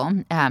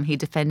intellectual. He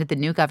defended the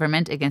new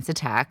government against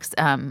attacks,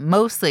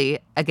 mostly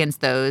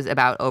against those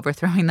about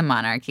overthrowing the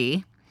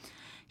monarchy.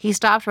 He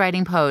stopped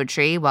writing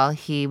poetry while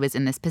he was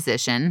in this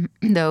position,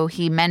 though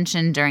he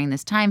mentioned during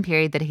this time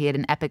period that he had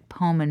an epic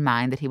poem in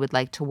mind that he would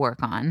like to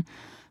work on.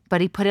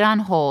 But he put it on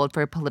hold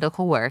for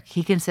political work.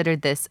 He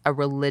considered this a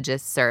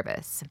religious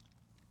service.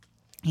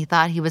 He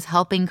thought he was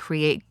helping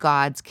create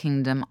God's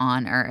kingdom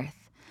on earth.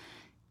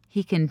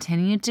 He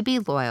continued to be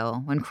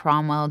loyal when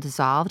Cromwell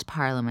dissolved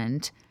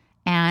Parliament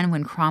and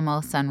when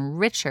Cromwell's son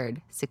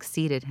Richard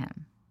succeeded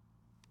him.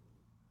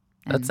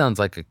 That sounds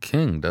like a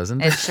king,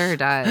 doesn't it? It sure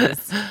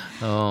does.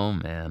 Oh,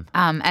 man.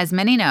 As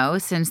many know,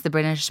 since the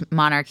British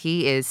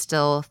monarchy is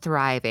still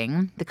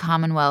thriving, the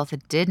Commonwealth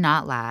did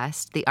not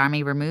last. The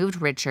army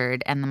removed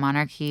Richard, and the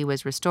monarchy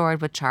was restored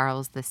with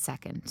Charles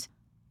II.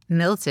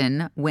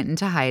 Milton went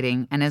into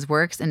hiding, and his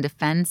works in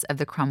defense of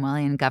the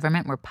Cromwellian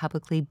government were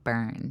publicly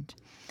burned.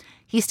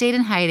 He stayed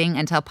in hiding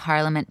until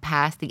Parliament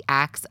passed the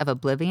Acts of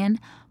Oblivion,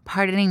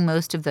 pardoning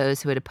most of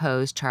those who had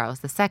opposed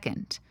Charles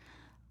II.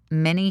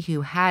 Many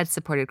who had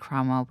supported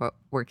Cromwell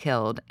were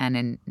killed, and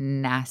in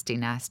nasty,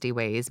 nasty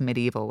ways,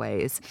 medieval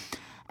ways.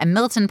 And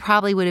Milton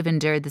probably would have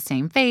endured the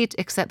same fate,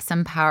 except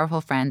some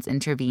powerful friends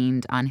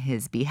intervened on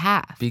his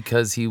behalf.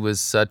 Because he was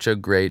such a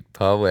great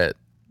poet.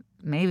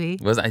 Maybe.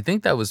 I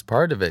think that was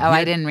part of it. Oh,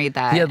 I didn't read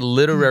that. He had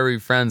literary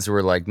friends who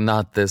were like,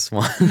 not this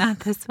one.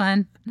 Not this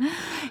one.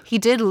 He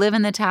did live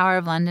in the Tower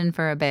of London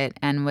for a bit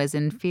and was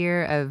in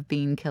fear of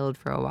being killed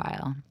for a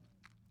while.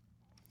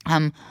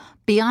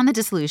 Beyond the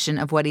dissolution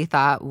of what he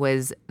thought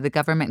was the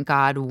government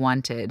God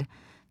wanted,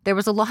 there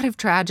was a lot of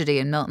tragedy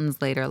in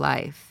Milton's later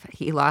life.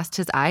 He lost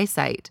his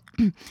eyesight.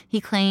 He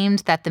claimed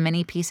that the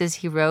many pieces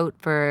he wrote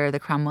for the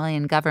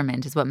Cromwellian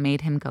government is what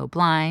made him go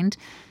blind.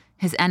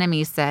 His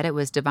enemies said it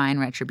was divine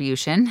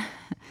retribution.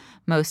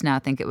 Most now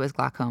think it was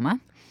glaucoma.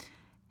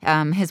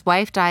 His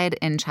wife died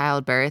in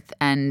childbirth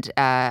and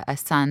a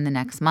son the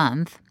next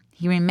month.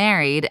 He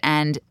remarried,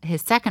 and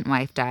his second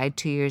wife died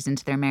 2 years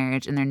into their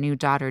marriage, and their new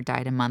daughter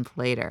died a month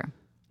later.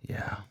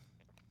 Yeah.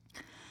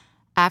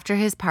 After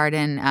his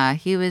pardon,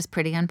 he was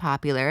pretty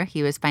unpopular.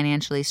 He was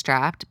financially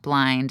strapped,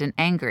 blind, and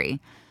angry.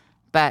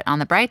 But on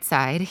the bright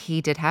side,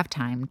 he did have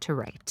time to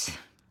write.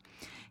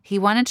 He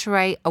wanted to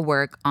write a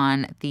work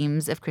on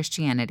themes of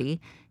Christianity.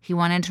 He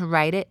wanted to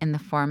write it in the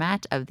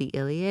format of the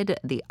Iliad,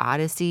 the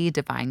Odyssey,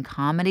 Divine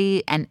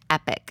Comedy, and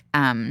epic.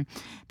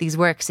 These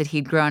works that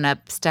he'd grown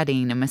up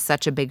studying and was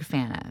such a big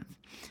fan of.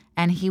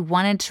 And he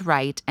wanted to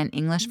write an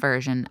English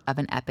version of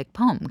an epic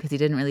poem because he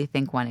didn't really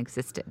think one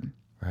existed.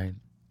 Right.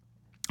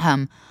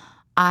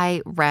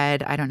 I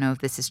read, I don't know if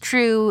this is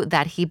true,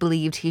 that he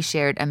believed he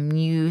shared a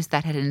muse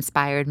that had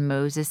inspired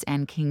Moses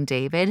and King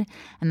David,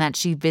 and that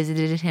she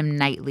visited him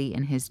nightly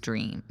in his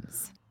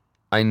dreams.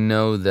 I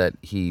know that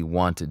he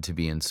wanted to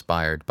be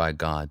inspired by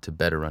God to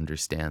better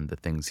understand the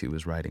things he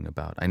was writing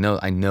about. I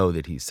know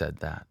that he said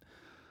that.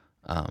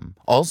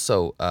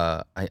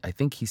 I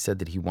think he said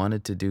that he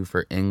wanted to do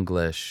for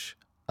English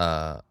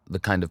the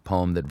kind of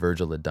poem that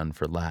Virgil had done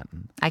for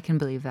Latin. I can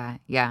believe that,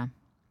 yeah.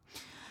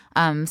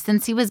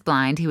 Since he was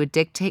blind, he would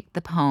dictate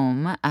the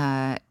poem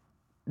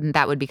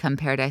that would become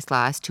Paradise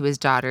Lost to his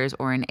daughters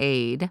or an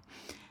aide.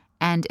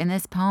 And in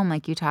this poem,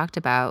 like you talked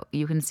about,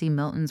 you can see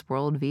Milton's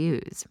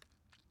worldviews.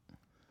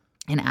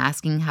 In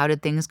asking how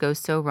did things go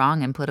so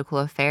wrong in political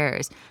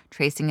affairs,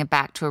 tracing it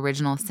back to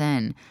original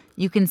sin,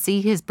 you can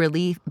see his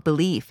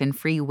belief in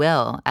free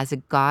will as a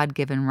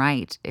God-given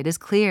right. It is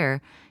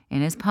clear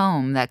in his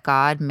poem that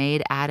God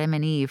made Adam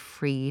and Eve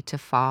free to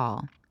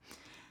fall.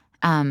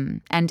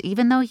 And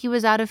even though he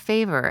was out of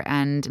favor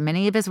and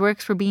many of his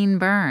works were being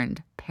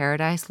burned,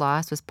 Paradise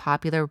Lost was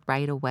popular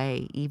right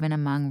away, even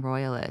among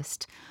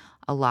royalists.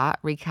 A lot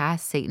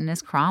recast Satan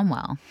as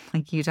Cromwell,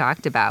 like you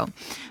talked about.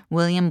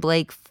 William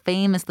Blake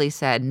famously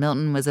said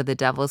Milton was of the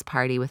devil's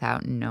party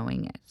without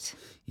knowing it.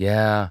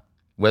 Yeah,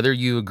 whether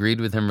you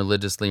agreed with him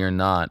religiously or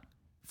not,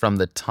 from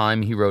the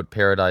time he wrote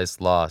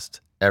Paradise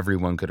Lost,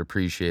 everyone could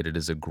appreciate it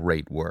as a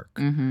great work.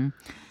 Mm-hmm.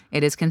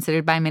 It is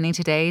considered by many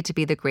today to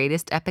be the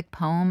greatest epic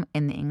poem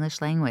in the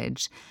English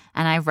language,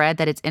 and I've read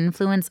that its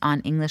influence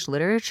on English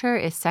literature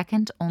is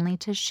second only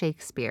to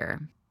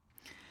Shakespeare.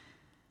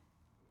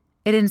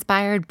 It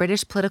inspired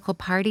British political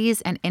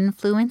parties and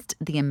influenced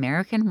the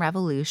American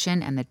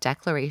Revolution and the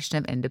Declaration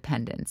of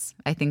Independence.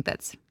 I think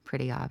that's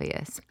pretty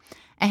obvious.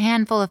 A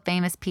handful of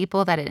famous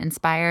people that it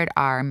inspired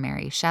are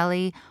Mary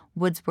Shelley,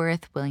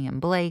 Wordsworth,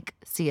 William Blake,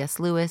 C.S.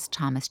 Lewis,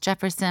 Thomas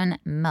Jefferson,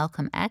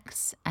 Malcolm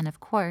X, and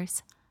of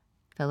course,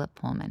 Philip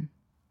Pullman.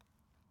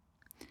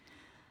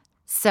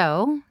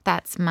 So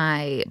that's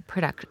my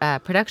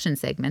production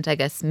segment. I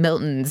guess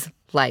Milton's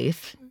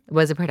life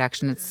was a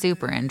production. It's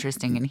super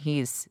interesting, and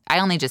I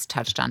only just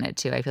touched on it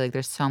too. I feel like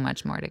there's so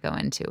much more to go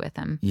into with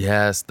him.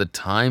 Yes, the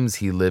times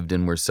he lived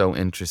in were so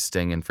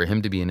interesting, and for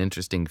him to be an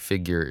interesting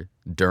figure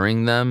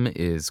during them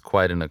is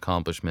quite an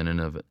accomplishment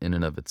in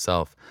and of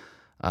itself.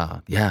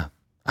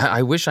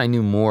 I wish I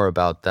knew more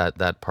about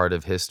that part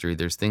of history.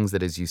 There's things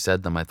that as you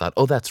said them, I thought,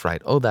 oh, that's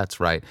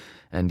right,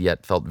 and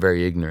yet felt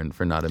very ignorant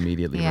for not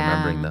immediately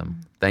remembering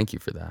them. Thank you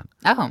for that.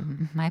 Oh,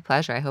 my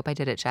pleasure. I hope I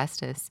did it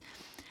justice.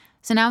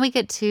 So now we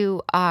get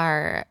to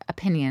our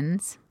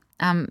opinions.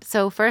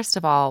 So first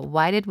of all,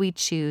 why did we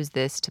choose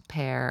this to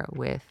pair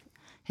with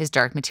His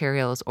Dark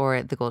Materials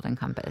or The Golden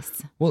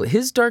Compass? Well,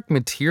 His Dark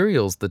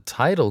Materials, the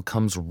title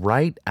comes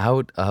right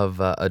out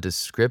of a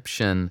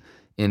description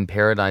in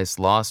Paradise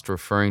Lost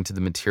referring to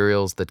the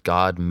materials that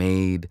God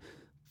made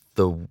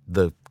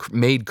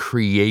made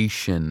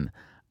creation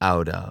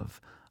out of.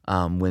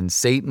 When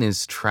Satan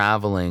is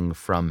traveling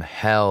from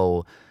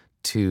hell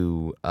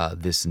to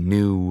this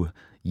new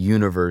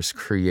universe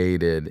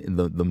created,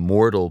 the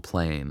mortal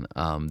plane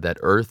that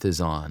Earth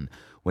is on,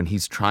 when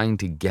he's trying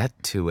to get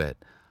to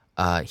it,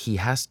 he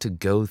has to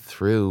go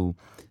through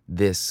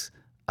this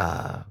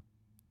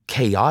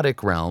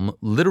chaotic realm,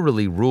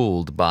 literally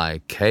ruled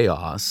by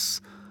chaos,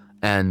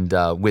 and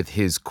with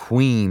his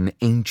queen,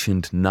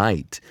 Ancient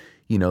Night,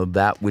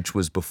 that which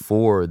was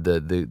before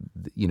the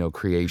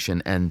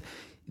creation, and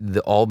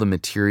all the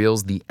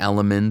materials, the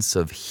elements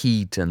of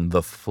heat and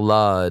the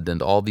flood and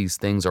all these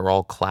things are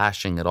all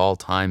clashing at all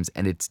times,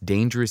 and it's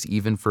dangerous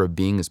even for a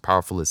being as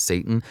powerful as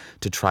Satan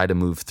to try to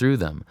move through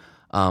them.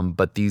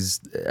 But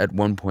at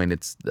one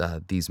point,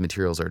 these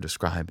materials are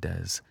described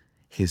as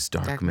his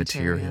dark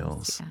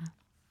materials.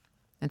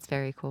 Yeah. It's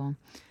very cool.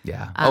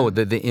 Yeah.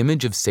 The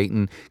image of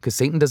Satan, because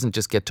Satan doesn't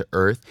just get to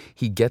Earth,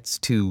 he gets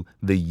to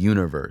the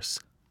universe.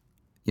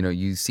 You know,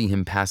 you see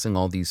him passing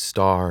all these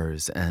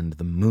stars and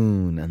the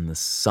moon and the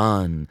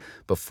sun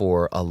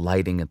before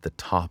alighting at the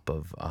top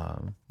of,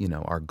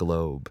 our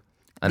globe.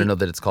 I don't know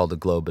that it's called a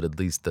globe, but at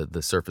least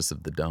the surface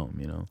of the dome,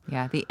 you know?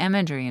 Yeah, the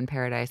imagery in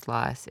Paradise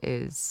Lost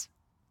is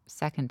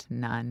second to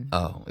none.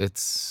 Oh,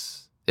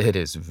 it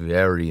is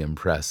very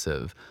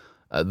impressive.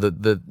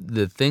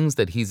 The things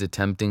that he's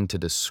attempting to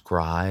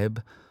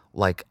describe,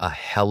 like a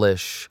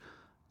hellish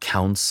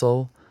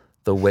council,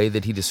 the way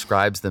that he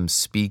describes them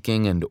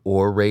speaking and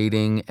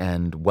orating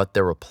and what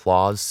their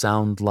applause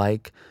sound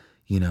like,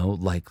 you know,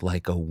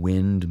 like a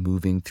wind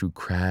moving through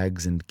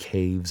crags and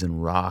caves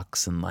and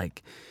rocks and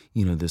like,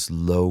 you know, this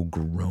low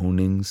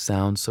groaning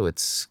sound. So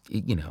it's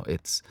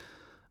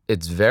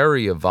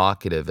very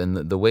evocative, and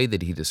the way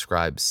that he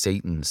describes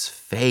Satan's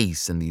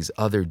face and these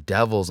other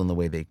devils and the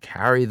way they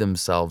carry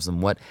themselves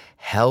and what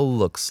hell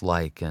looks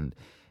like, and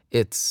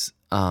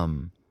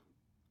I've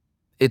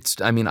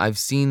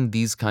seen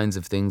these kinds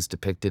of things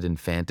depicted in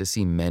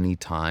fantasy many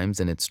times,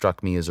 and it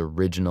struck me as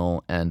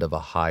original and of a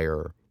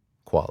higher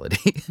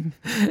quality.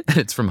 And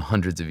it's from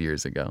hundreds of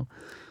years ago.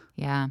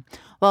 Yeah.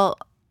 Well,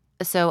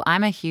 so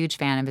I'm a huge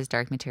fan of his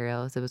Dark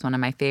Materials. It was one of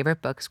my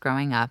favorite books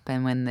growing up,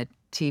 and when the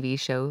TV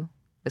show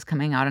was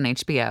coming out on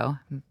HBO,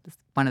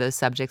 one of those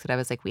subjects that I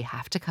was like, we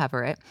have to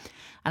cover it.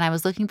 And I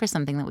was looking for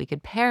something that we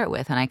could pair it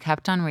with. And I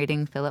kept on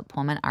reading Philip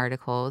Pullman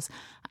articles.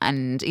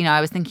 And, you know,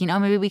 I was thinking,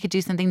 maybe we could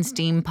do something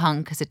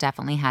steampunk because it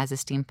definitely has a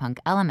steampunk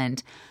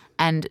element.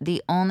 And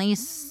the only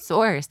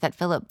source that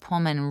Philip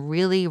Pullman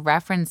really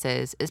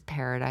references is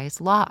Paradise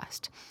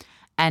Lost.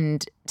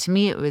 And to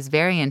me, it was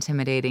very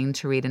intimidating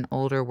to read an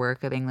older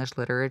work of English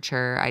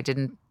literature. I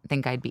didn't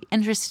think I'd be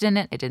interested in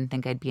it. I didn't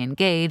think I'd be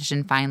engaged.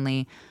 And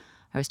finally,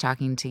 I was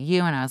talking to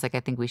you and I was like,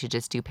 I think we should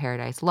just do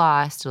Paradise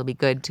Lost. It'll be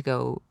good to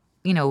go,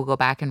 we'll go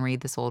back and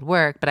read this old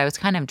work. But I was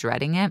kind of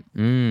dreading it.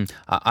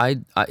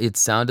 It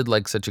sounded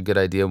like such a good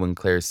idea when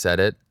Claire said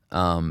it,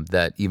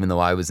 that even though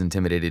I was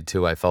intimidated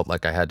too, I felt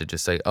like I had to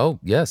just say, oh,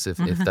 yes, if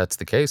that's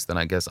the case, then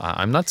I guess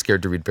I'm not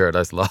scared to read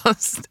Paradise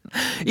Lost.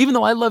 Even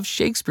though I love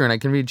Shakespeare and I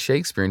can read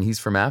Shakespeare and he's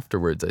from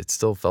afterwards, I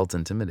still felt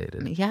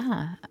intimidated.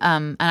 Yeah.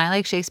 And I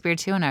like Shakespeare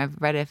too, and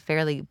I've read a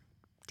fairly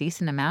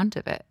decent amount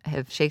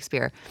of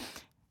Shakespeare.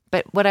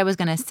 But what I was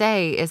going to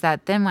say is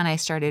that then when I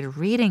started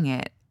reading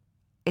it,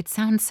 it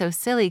sounds so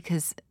silly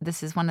because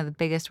this is one of the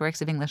biggest works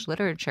of English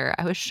literature.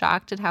 I was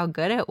shocked at how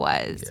good it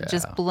was,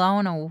 just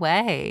blown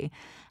away.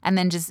 And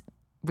then just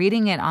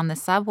reading it on the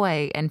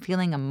subway and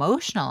feeling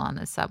emotional on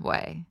the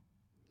subway.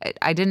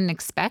 I didn't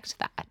expect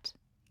that,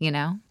 you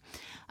know?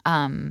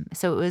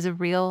 So it was a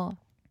real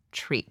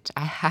treat,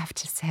 I have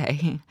to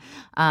say.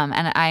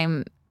 And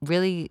I'm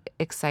really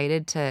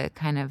excited to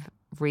kind of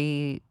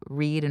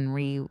reread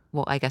and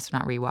I guess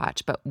not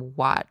rewatch, but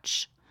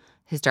watch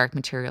his Dark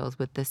Materials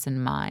with this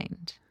in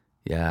mind.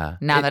 Yeah.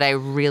 Now that I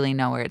really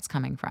know where it's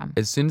coming from.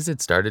 As soon as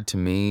it started to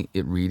me,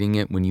 reading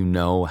it, when you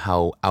know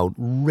how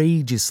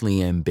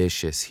outrageously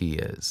ambitious he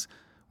is,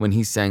 when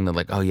he's saying that,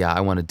 like, oh yeah,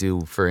 I want to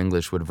do for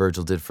English what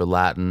Virgil did for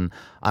Latin.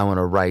 I want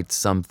to write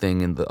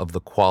something of the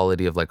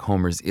quality of like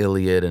Homer's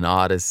Iliad and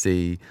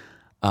Odyssey.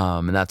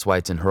 And that's why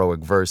it's in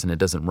heroic verse and it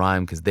doesn't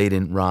rhyme because they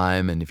didn't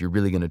rhyme. And if you're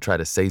really going to try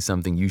to say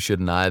something, you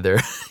shouldn't either,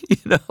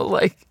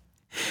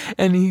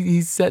 and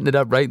he's setting it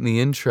up right in the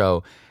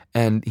intro.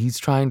 And he's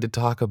trying to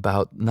talk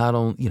about not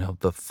only,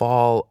 the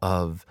fall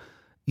of,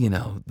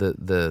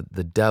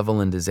 the devil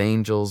and his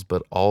angels,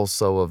 but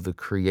also of the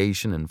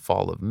creation and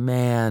fall of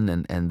man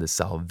and the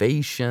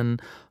salvation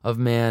of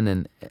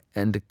man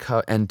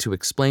and to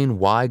explain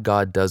why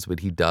God does what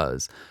he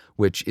does,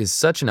 which is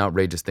such an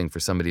outrageous thing for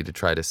somebody to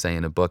try to say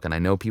in a book. And I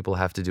know people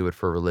have to do it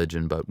for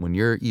religion, but when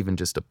you're even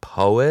just a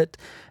poet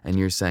and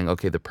you're saying,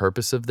 okay, the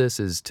purpose of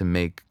this is to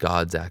make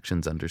God's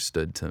actions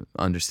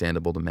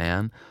understandable to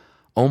man.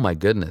 Oh my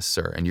goodness,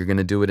 sir. And you're going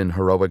to do it in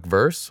heroic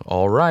verse?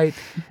 All right.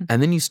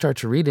 And then you start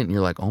to read it and you're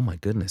like, oh my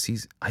goodness,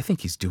 I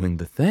think he's doing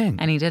the thing.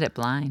 And he did it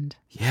blind.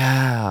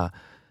 Yeah.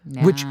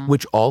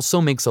 Which also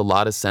makes a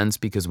lot of sense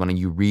because when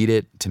you read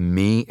it, to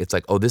me, it's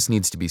like, oh, this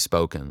needs to be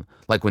spoken.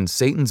 Like when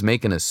Satan's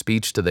making a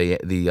speech to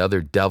the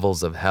other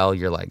devils of hell,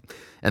 you're like,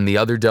 and the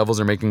other devils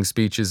are making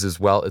speeches as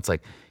well. It's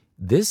like,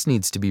 this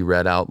needs to be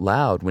read out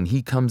loud. When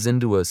he comes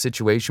into a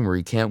situation where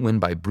he can't win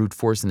by brute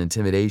force and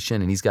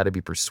intimidation and he's got to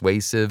be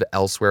persuasive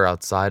elsewhere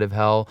outside of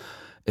hell,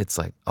 it's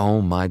like,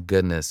 oh my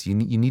goodness, you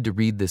need to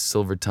read this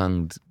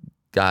silver-tongued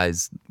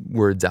guy's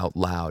words out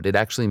loud. It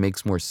actually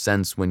makes more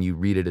sense when you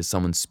read it as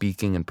someone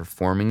speaking and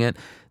performing it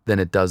than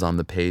it does on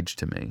the page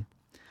to me.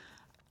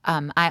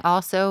 I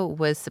also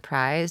was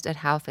surprised at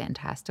how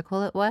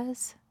fantastical it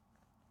was.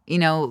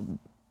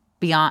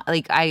 Beyond,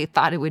 like, I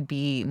thought it would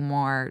be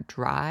more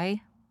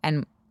dry.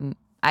 And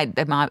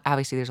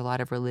obviously there's a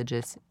lot of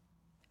religious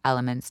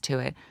elements to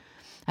it.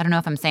 I don't know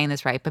if I'm saying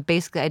this right, but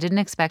basically I didn't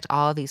expect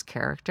all of these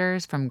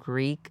characters from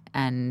Greek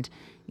and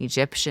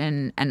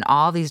Egyptian and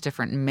all these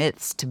different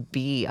myths to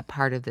be a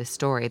part of this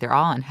story. They're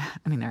all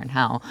they're in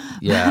hell.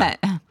 Yeah.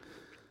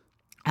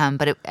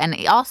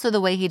 And also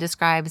the way he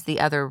describes the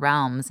other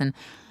realms, and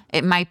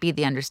it might be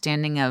the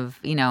understanding of,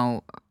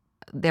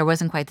 there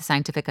wasn't quite the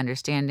scientific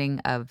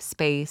understanding of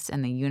space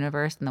and the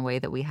universe in the way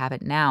that we have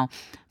it now,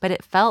 but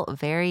it felt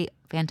very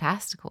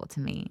fantastical to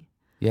me.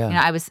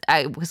 Yeah.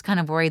 I was kind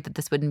of worried that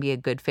this wouldn't be a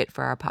good fit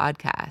for our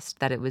podcast,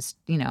 that it was,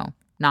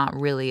 not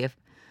really a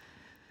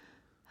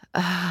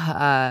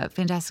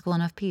fantastical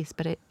enough piece,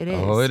 but it is.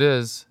 Oh, it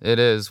is. It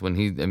is.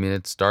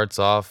 It starts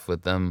off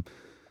with them.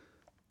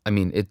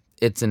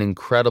 It's an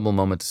incredible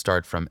moment to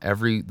start from.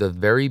 The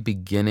very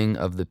beginning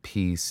of the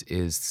piece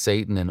is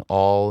Satan and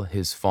all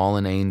his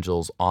fallen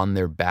angels on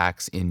their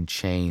backs in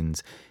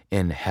chains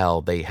in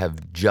hell. They have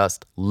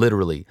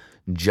literally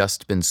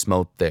just been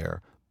smote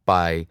there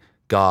by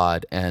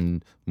God,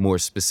 and more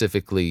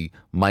specifically,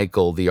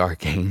 Michael the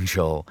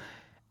archangel.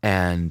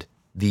 And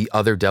the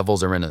other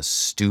devils are in a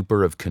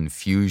stupor of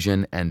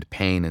confusion and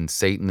pain, and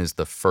Satan is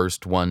the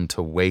first one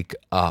to wake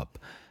up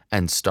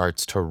and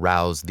starts to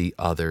rouse the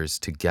others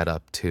to get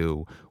up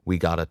too. We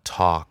gotta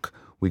talk.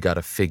 We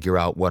gotta figure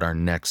out what our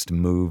next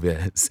move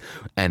is.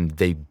 And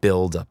they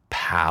build a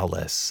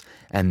palace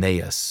and they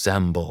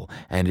assemble,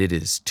 and it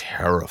is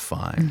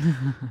terrifying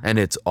and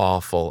it's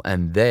awful.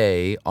 And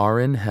they are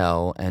in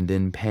hell and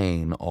in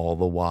pain all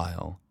the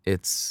while.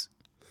 It's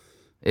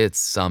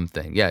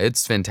something. Yeah,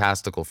 it's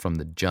fantastical from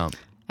the jump.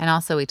 And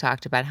also we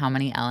talked about how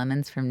many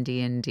elements from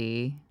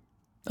D&D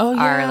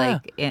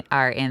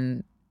are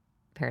in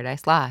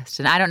Paradise Lost.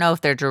 And I don't know if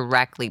they're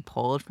directly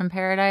pulled from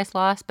Paradise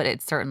Lost, but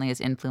it certainly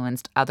has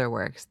influenced other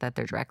works that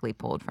they're directly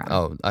pulled from.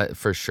 Oh,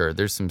 for sure.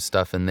 There's some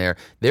stuff in there.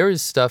 There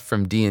is stuff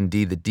from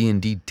D&D that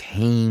D&D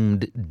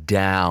tamed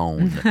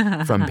down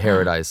from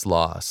Paradise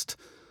Lost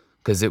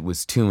because it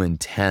was too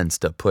intense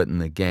to put in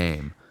the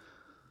game.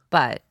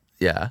 But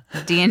yeah,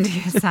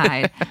 D&D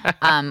aside,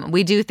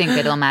 we do think that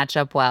it'll match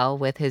up well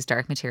with his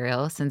Dark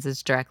Material since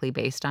it's directly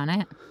based on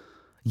it.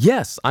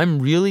 Yes, I'm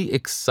really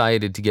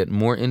excited to get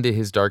more into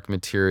his Dark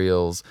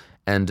Materials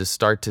and to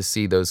start to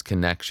see those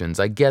connections.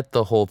 I get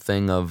the whole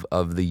thing of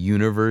the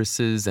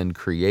universes and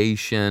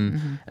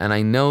creation, and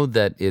I know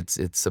that it's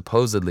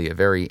supposedly a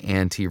very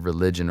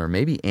anti-religion or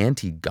maybe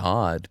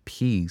anti-God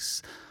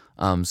piece.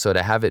 So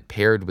to have it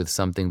paired with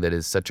something that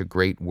is such a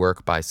great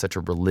work by such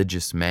a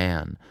religious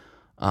man,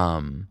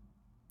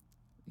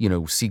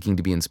 seeking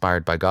to be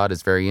inspired by God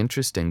is very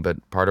interesting.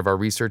 But part of our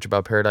research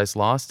about Paradise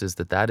Lost is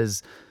that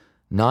is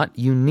not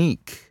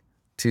unique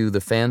to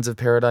the fans of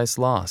Paradise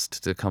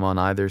Lost to come on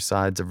either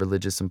sides of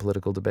religious and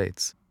political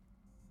debates.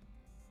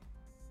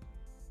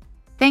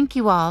 Thank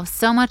you all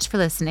so much for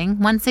listening.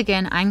 Once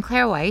again, I'm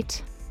Claire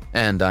White.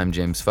 And I'm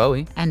James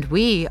Foey. And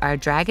we are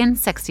Dragons,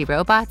 Sexy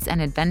Robots,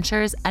 and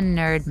Adventures, a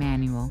Nerd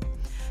Manual.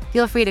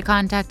 Feel free to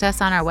contact us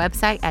on our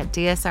website at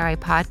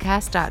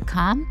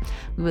dsripodcast.com.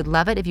 We would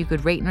love it if you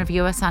could rate and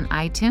review us on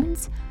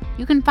iTunes.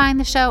 You can find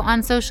the show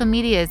on social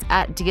medias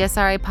at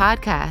DSRA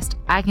Podcast.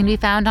 I can be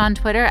found on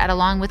Twitter at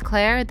Along with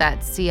Claire,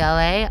 that's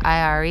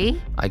CLAIRE.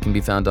 I can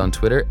be found on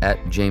Twitter at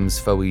James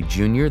Foey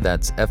Jr.,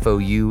 that's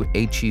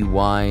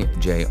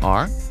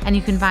FOUHEYJR. And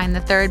you can find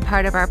the third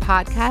part of our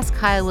podcast,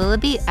 Kyle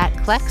Willoughby, at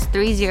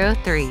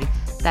Klex303.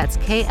 That's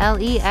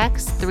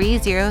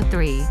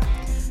KLEX303.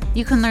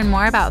 You can learn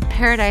more about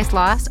Paradise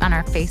Lost on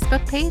our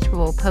Facebook page, where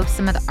we'll post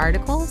some of the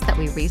articles that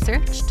we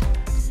researched.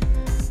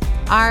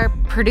 Our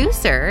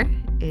producer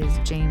is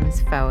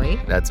James Foey.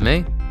 That's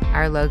me.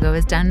 Our logo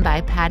is done by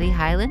Patty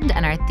Highland,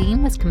 and our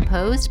theme was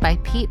composed by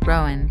Pete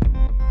Rowan.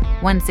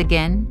 Once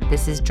again,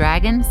 this is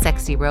Dragons,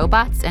 Sexy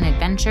Robots, and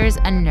Adventures,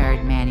 a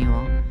Nerd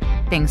Manual.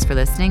 Thanks for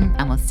listening,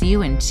 and we'll see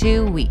you in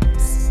 2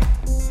 weeks.